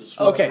Moses.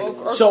 Okay,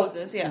 Orc so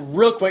Moses, yeah.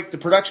 Real quick, the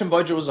production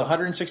budget was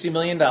 $160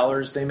 million.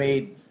 They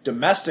made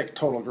domestic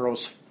total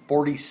gross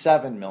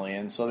 $47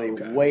 million, so they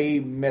way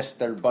missed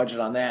their budget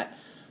on that.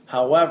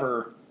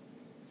 However,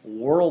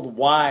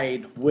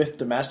 worldwide with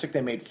domestic,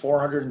 they made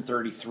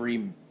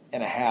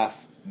 $433.5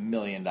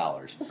 million.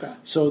 Okay.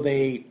 So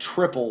they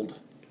tripled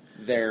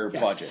their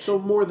budget. So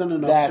more than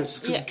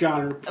enough to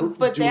garner.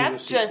 But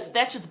that's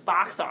just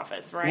box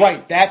office, right?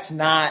 Right. That's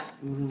not.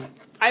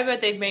 I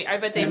bet they made.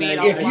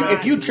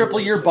 If you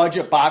triple your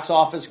budget box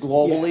office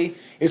globally,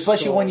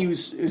 especially when you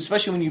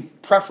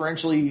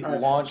preferentially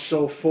launch.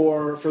 So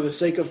for the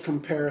sake of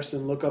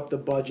comparison, look up the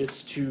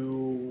budgets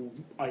to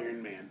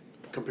Iron Man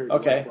compared to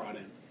what I brought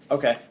in.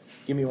 Okay.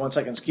 Give me 1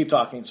 second. Keep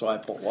talking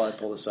while I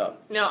pull this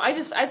up. No, I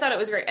thought it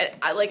was great.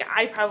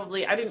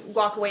 I didn't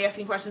walk away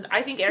asking questions.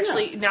 I think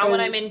actually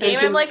when I'm in game,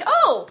 I'm like,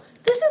 oh,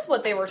 this is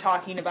what they were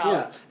talking about.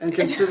 Yeah, and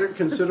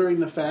considering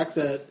the fact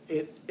that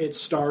it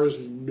stars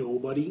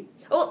nobody.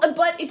 Well,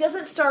 but it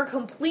doesn't star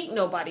complete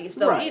nobodies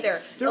though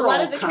either. They're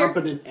all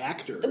competent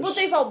actors. But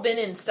they've all been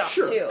in stuff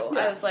too. Yeah.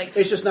 I was like,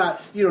 it's just not.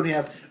 You don't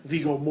have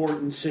Viggo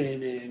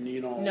Mortensen and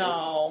Ian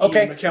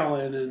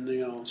McKellen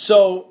and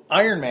So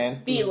Iron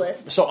Man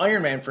B-list. So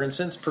Iron Man, for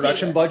instance,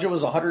 production C-list. budget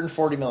was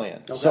 $140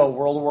 million. Okay. So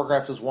World of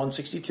Warcraft was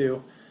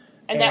 $162,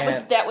 and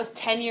that was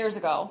 10 years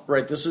ago.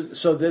 Right. This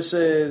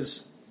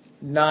is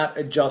not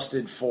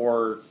adjusted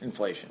for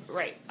inflation.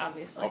 Right.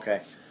 Obviously. Okay.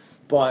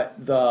 But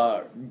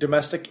the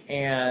domestic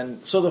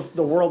the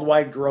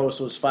worldwide gross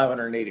was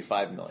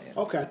 $585 million.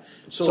 Okay,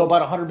 so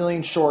about $100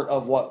 million short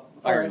of what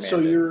Iron Man. So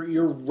did.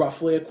 you're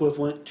roughly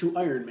equivalent to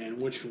Iron Man,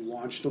 which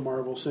launched the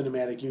Marvel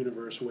Cinematic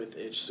Universe with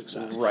its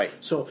success. Right.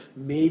 So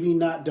maybe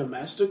not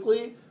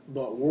domestically,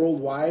 but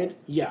worldwide,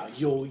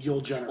 you'll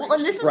generate. Well,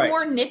 and this is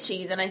more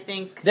niche-y than I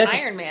think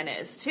Iron Man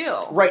is too.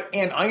 Right,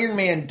 and Iron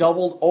Man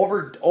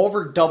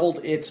over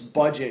doubled its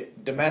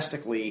budget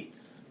domestically.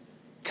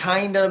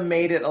 Kind of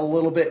made it a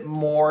little bit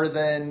more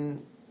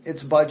than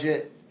its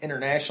budget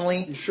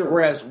internationally. Sure.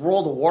 Whereas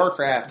World of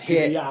Warcraft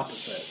hit the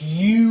opposite.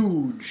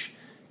 Huge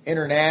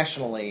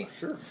internationally.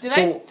 Sure. Did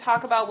I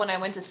talk about when I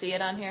went to see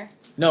it on here?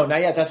 No, not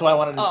yet. That's why I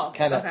wanted to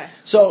kind of. Okay.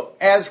 So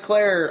as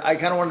Claire, I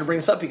kind of wanted to bring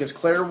this up because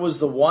Claire was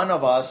the one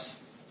of us,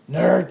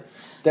 nerd,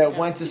 that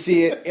went to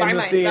see it in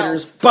the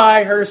theaters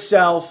by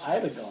herself. I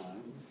had a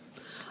gone,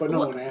 but no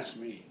one asked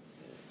me.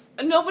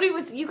 Nobody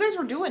was. You guys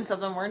were doing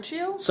something, weren't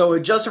you? So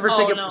adjusted for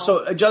ticket. No.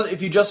 So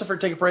if you adjusted for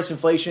ticket price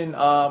inflation,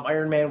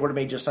 Iron Man would have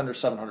made just under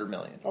 $700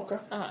 million. Okay.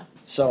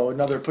 So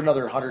put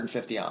another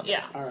 150 on.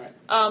 Yeah. All right.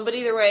 But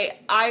either way,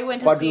 I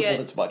went to see Quadrupled it.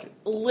 its budget.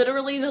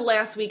 Literally the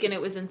last weekend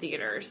it was in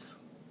theaters,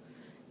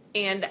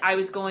 and I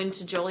was going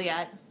to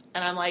Joliet,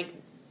 and I'm like,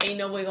 ain't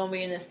nobody gonna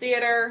be in this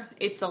theater.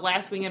 It's the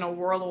last weekend of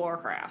World of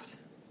Warcraft.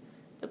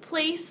 The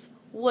place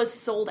was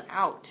sold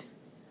out.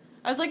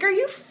 I was like, are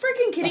you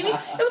freaking kidding me?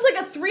 It was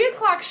like a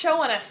 3:00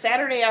 show on a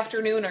Saturday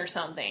afternoon or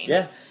something.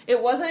 Yeah.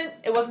 It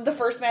wasn't the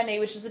first matinee,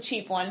 which is the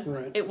cheap one.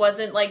 Right. It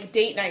wasn't like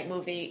date night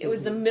movie. It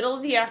was the middle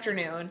of the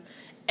afternoon.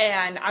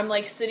 And I'm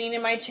like sitting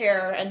in my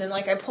chair, and then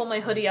like I pull my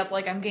hoodie up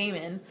like I'm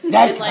gaming.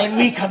 That's and, like, when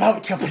we come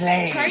out to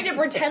play. Trying to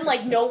pretend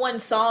like no one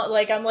saw.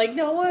 Like I'm like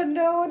no, I'm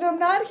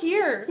not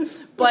here.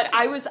 But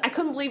I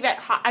couldn't believe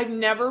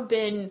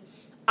it.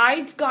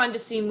 I've gone to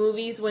see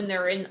movies when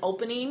they're in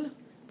opening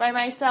by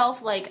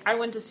myself. Like I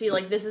went to see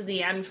like This Is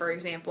the End, for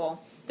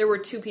example. There were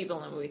 2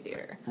 people in the movie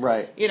theater.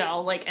 Right. You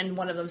know, like, and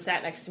one of them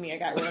sat next to me. I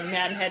got really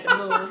mad and had to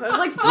move. I was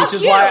like, fuck Which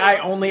is you! why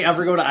I only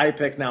ever go to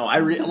iPic now.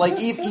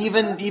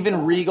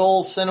 Even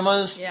Regal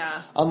cinemas.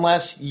 Yeah.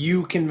 Unless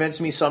you convince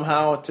me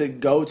somehow to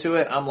go to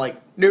it, I'm like,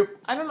 nope.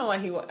 I don't know why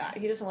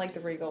he doesn't like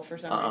the Regal for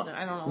some reason.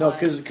 I don't know No, why.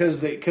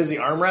 because the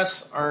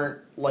armrests aren't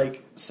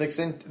like 6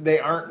 inch. They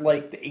aren't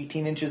like the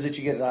 18 inches that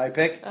you get at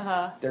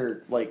iPic.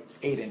 They're like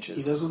 8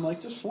 inches. He doesn't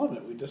like to slum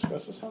it. We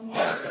discussed this on the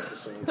last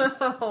episode.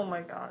 Oh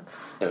my god,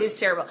 he's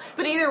terrible.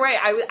 But either way,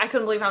 I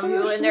couldn't believe how many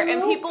people were in there,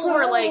 and people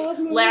were like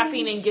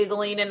laughing and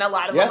giggling, and a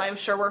lot of them I'm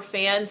sure were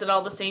fans at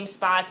all the same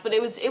spots. But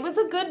it was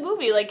a good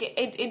movie. Like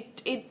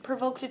it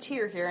provoked a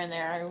tear here and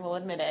there. I will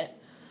admit it.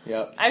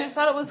 Yep. I just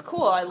thought it was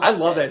cool. I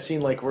love that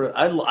scene. Like where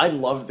I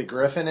loved the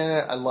Griffin in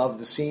it. I love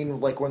the scene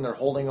like when they're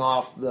holding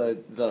off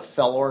the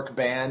Felorc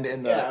band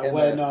in the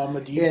when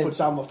Medivh puts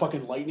on the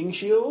fucking lightning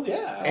shield.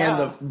 And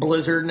the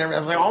blizzard and everything. I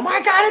was like, oh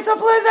my god, it's a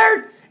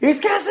blizzard! He's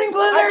casting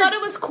blizzard. I thought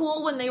it was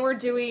cool when they were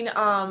doing.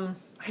 How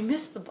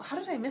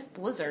did I miss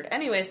Blizzard?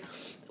 Anyways,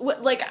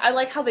 I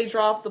like how they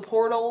draw up the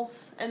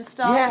portals and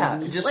stuff.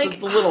 Yeah, just like,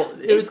 the little.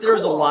 There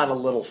was a cool. lot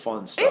of little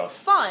fun stuff. It's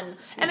fun,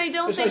 and I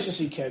don't It's think nice to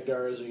see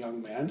Khadgar as a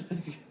young man.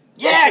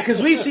 Yeah, because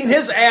we've seen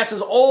his ass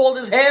is old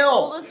as hell.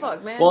 Old as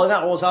fuck, man. Well,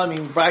 not old as hell. I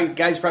mean,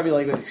 guy's probably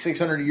like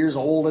 600 years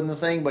old in the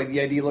thing, but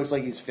yet he looks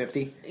like he's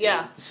 50.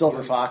 Yeah.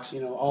 Silver Fox.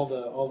 You know, all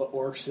the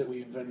orcs that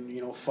we've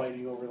been,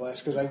 fighting over the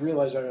last... Because I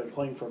realize I've been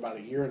playing for about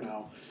a year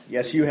now.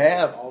 Yes, you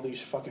have. All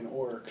these fucking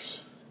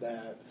orcs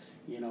that,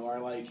 are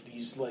like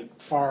these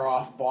like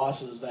far-off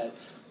bosses that,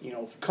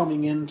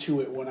 coming into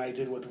it when I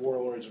did with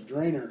Warlords of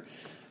Draenor...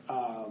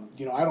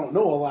 I don't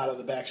know a lot of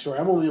the backstory.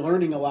 I'm only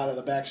learning a lot of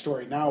the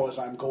backstory now as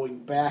I'm going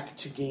back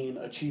to gain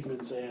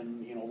achievements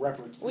and,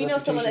 we know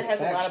someone that has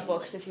factions. a lot of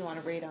books if you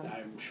want to read them.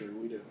 I'm sure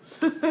we do.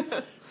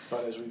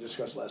 But as we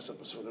discussed last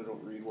episode, I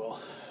don't read well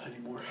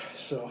anymore.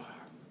 So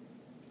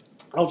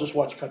I'll just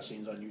watch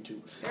cutscenes on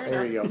YouTube.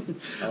 There you go.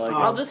 I like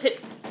I'll just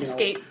hit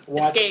escape.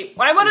 What? Escape.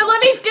 Why won't it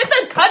let me skip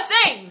this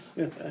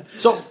cutscene?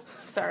 So,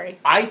 sorry.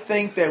 I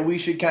think that we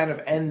should kind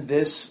of end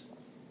this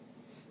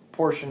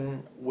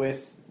portion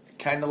with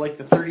kind of like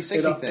the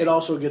 30-60 thing. It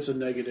also gets a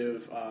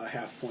negative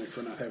half point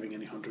for not having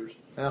any hunters.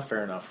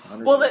 Fair enough.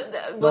 Hunters Well,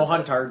 no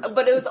huntards.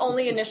 But it was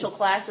only initial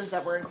classes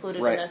that were included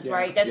in this, Yeah.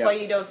 right? That's why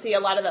you don't see a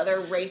lot of the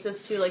other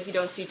races too. Like you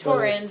don't see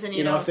Taurans, and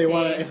you don't see.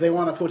 If they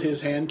want to put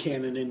his hand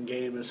cannon in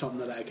game as something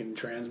that I can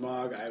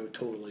transmog, I would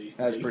totally.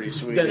 That's pretty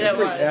sweet.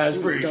 That's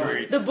pretty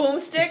sweet. The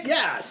boomstick?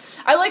 Yes.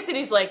 I like that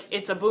he's like,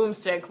 it's a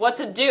boomstick.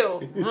 What's it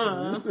do?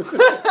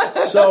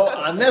 So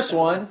on this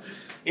one,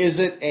 is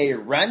it a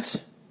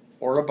rent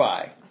or a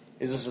buy?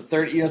 Is this a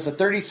 30? It's a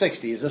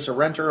 30-60. Is this a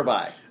rent or a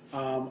buy?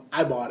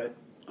 I bought it.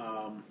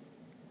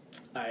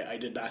 I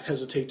did not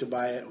hesitate to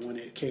buy it when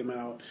it came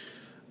out.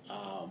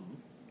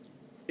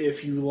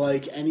 If you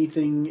like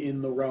anything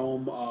in the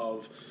realm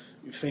of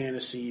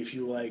fantasy, if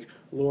you like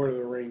Lord of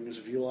the Rings,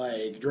 if you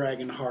like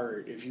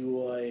Dragonheart, if you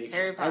like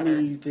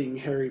anything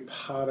Harry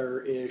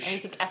Potter-ish,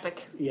 Anything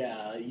epic.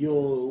 yeah,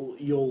 you'll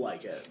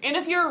like it. And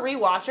if you're a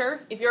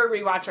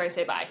rewatcher, I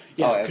say bye.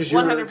 Yeah, because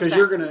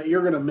 100%.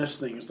 you're gonna miss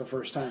things the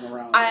first time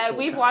around.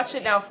 We've watched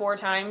it now 4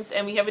 times,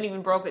 and we haven't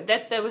even broke it.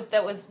 That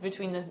was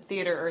between the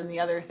theater and the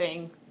other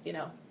thing,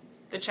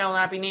 that shall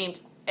not be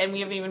named. And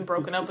we haven't even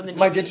broken open the DVD.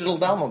 My digital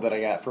download that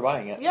I got for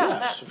buying it. Yeah,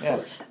 Yes, of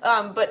course.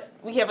 but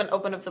we haven't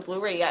opened up the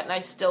Blu-ray yet, and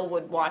I still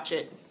would watch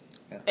it.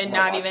 And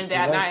not even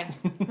that night.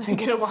 I'm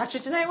going to watch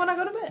it tonight when I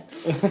go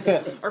to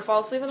bed. Or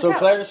fall asleep on the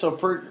couch. So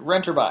Claire,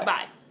 rent or buy?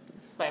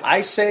 Buy.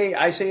 I say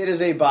it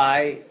is a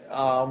buy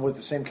with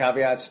the same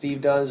caveat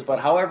Steve does. But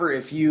however,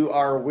 if you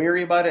are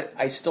weary about it,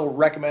 I still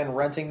recommend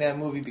renting that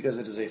movie because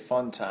it is a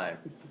fun time.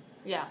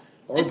 Yeah.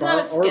 Or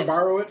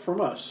borrow it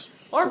from us.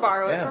 Or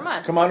borrow it from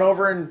us. Come on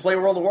over and play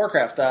World of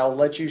Warcraft.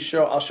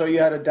 I'll show you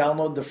how to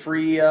download the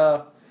free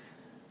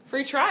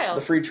trial.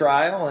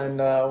 and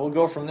we'll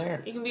go from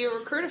there. You can be a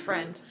recruiter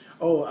friend.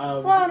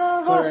 Oh, One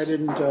of Claire, us.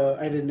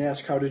 I didn't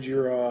ask how did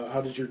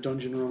your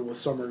dungeon run with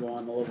Summer go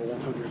on the level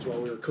 100s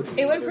while we were cooking?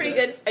 It went pretty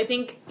good. I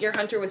think your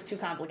hunter was too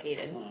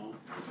complicated.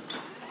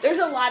 There's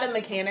a lot of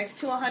mechanics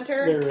to a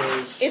hunter. There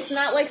is. It's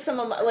not like some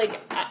of my, like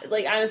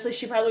honestly,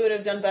 she probably would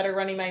have done better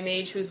running my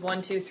mage, who's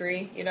 1, 2,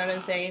 3. You know what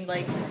I'm saying?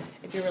 Like,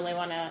 if you really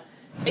want to,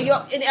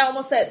 it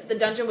almost that the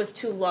dungeon was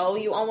too low.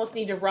 You almost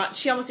need to run.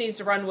 She almost needs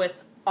to run with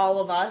all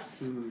of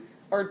us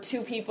or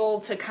 2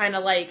 people to kind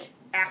of like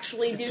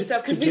actually do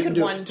stuff because we could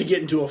to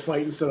get into a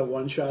fight instead of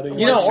one-shotting.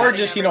 Or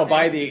just she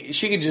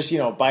could just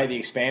buy the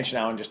expansion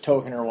now and just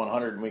token her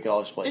 100 and we could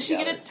all just play. Does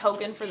together. she get a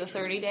token for the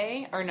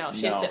 30-day or no?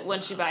 She has to,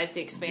 when she buys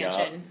the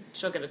expansion,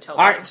 she'll get a token.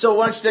 All right, so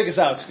why don't you take us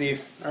out,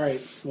 Steve? All right.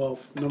 Well,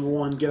 number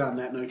 1, get on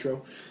that,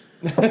 Nitro.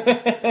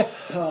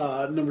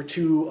 Number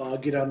 2,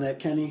 get on that,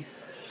 Kenny,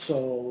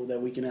 so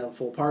that we can have a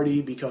full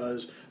party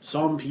because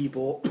some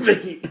people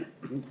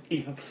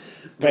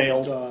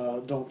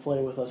bailed. Don't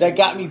play with us. That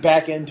got me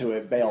back into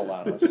it. Bailed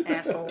on us.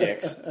 Asshole.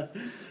 Dicks.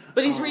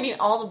 But he's reading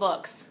all the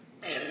books.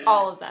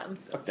 All of them.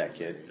 Fuck that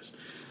kid.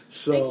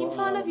 So, Making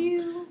fun of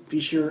you.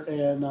 Be sure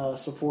and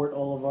support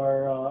all of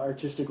our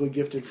artistically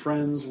gifted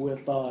friends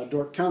with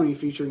Dork County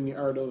featuring the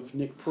art of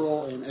Nick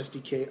Pearl and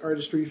SDK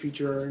Artistry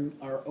featuring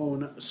our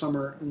own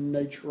Summer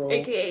Nitro.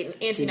 AKA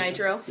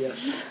Anti-Nitro.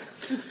 Yes.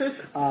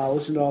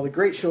 Listen to all the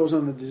great shows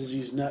on the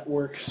Disease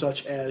Network,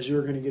 such as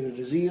You're Gonna Get a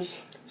Disease.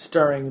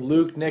 Starring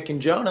Luke, Nick,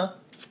 and Jonah.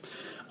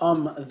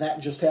 That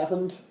just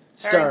happened.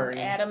 Starring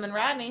Adam and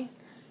Rodney.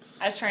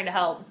 I was trying to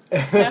help.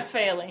 Not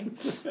failing.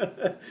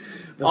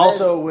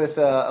 Also with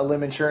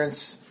Limb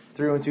Insurance,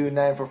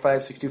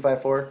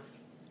 312-945-6254.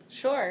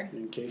 Sure.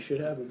 In case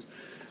shit happens.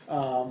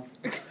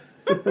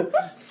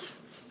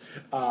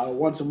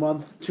 Once a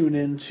month, tune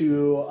in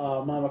to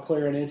Mama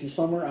Clare and Auntie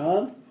Summer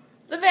on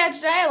The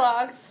Vag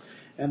Dialogues.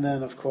 And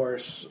then, of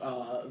course,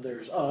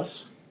 there's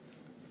us.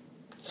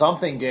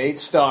 Something Gate,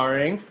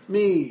 starring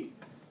Me.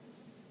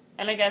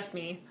 And I guess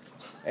me.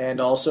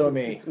 And also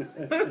me.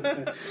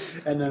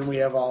 And then we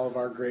have all of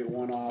our great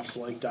one-offs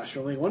like Dash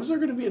Drunk. When is there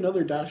going to be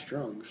another Dash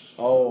Drunks?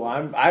 Oh,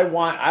 I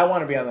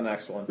want to be on the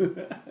next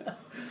one.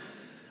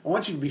 I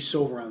want you to be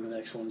sober on the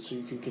next one so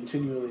you can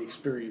continually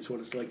experience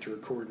what it's like to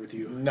record with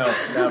you. No,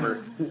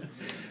 never.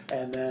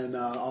 And then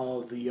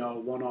all of the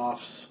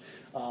one-offs.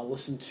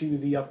 Listen to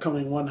the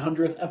upcoming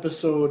 100th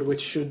episode, which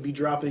should be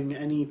dropping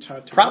any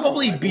time.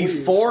 Probably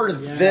before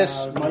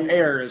this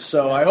airs.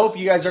 So yes. I hope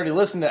you guys already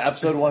listened to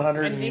episode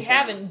 100. And if you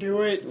haven't,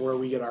 do it. Where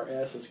we get our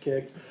asses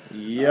kicked.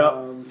 Yep.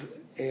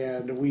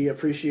 And we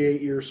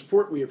appreciate your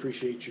support. We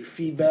appreciate your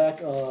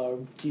feedback.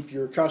 Keep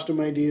your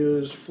costume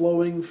ideas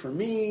flowing for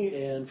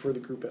me and for the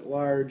group at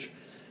large.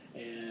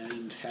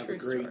 And have a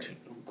great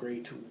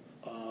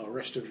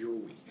rest of your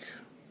week.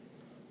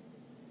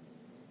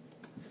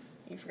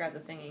 You forgot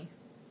the thingy.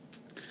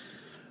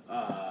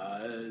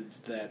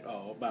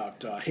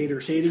 About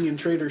haters hating and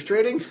traders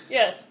trading?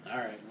 Yes. All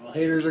right. Well,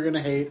 haters are going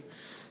to hate.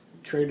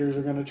 Traders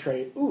are going to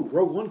trade. Ooh,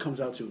 Rogue One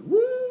comes out soon.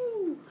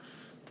 Woo!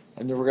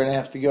 And then we're going to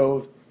have to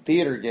go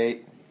Theater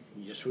Gate.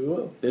 Yes, we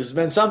will. This has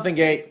been Something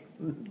Gate.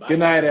 Bye. Good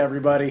night,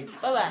 everybody.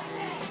 Bye-bye.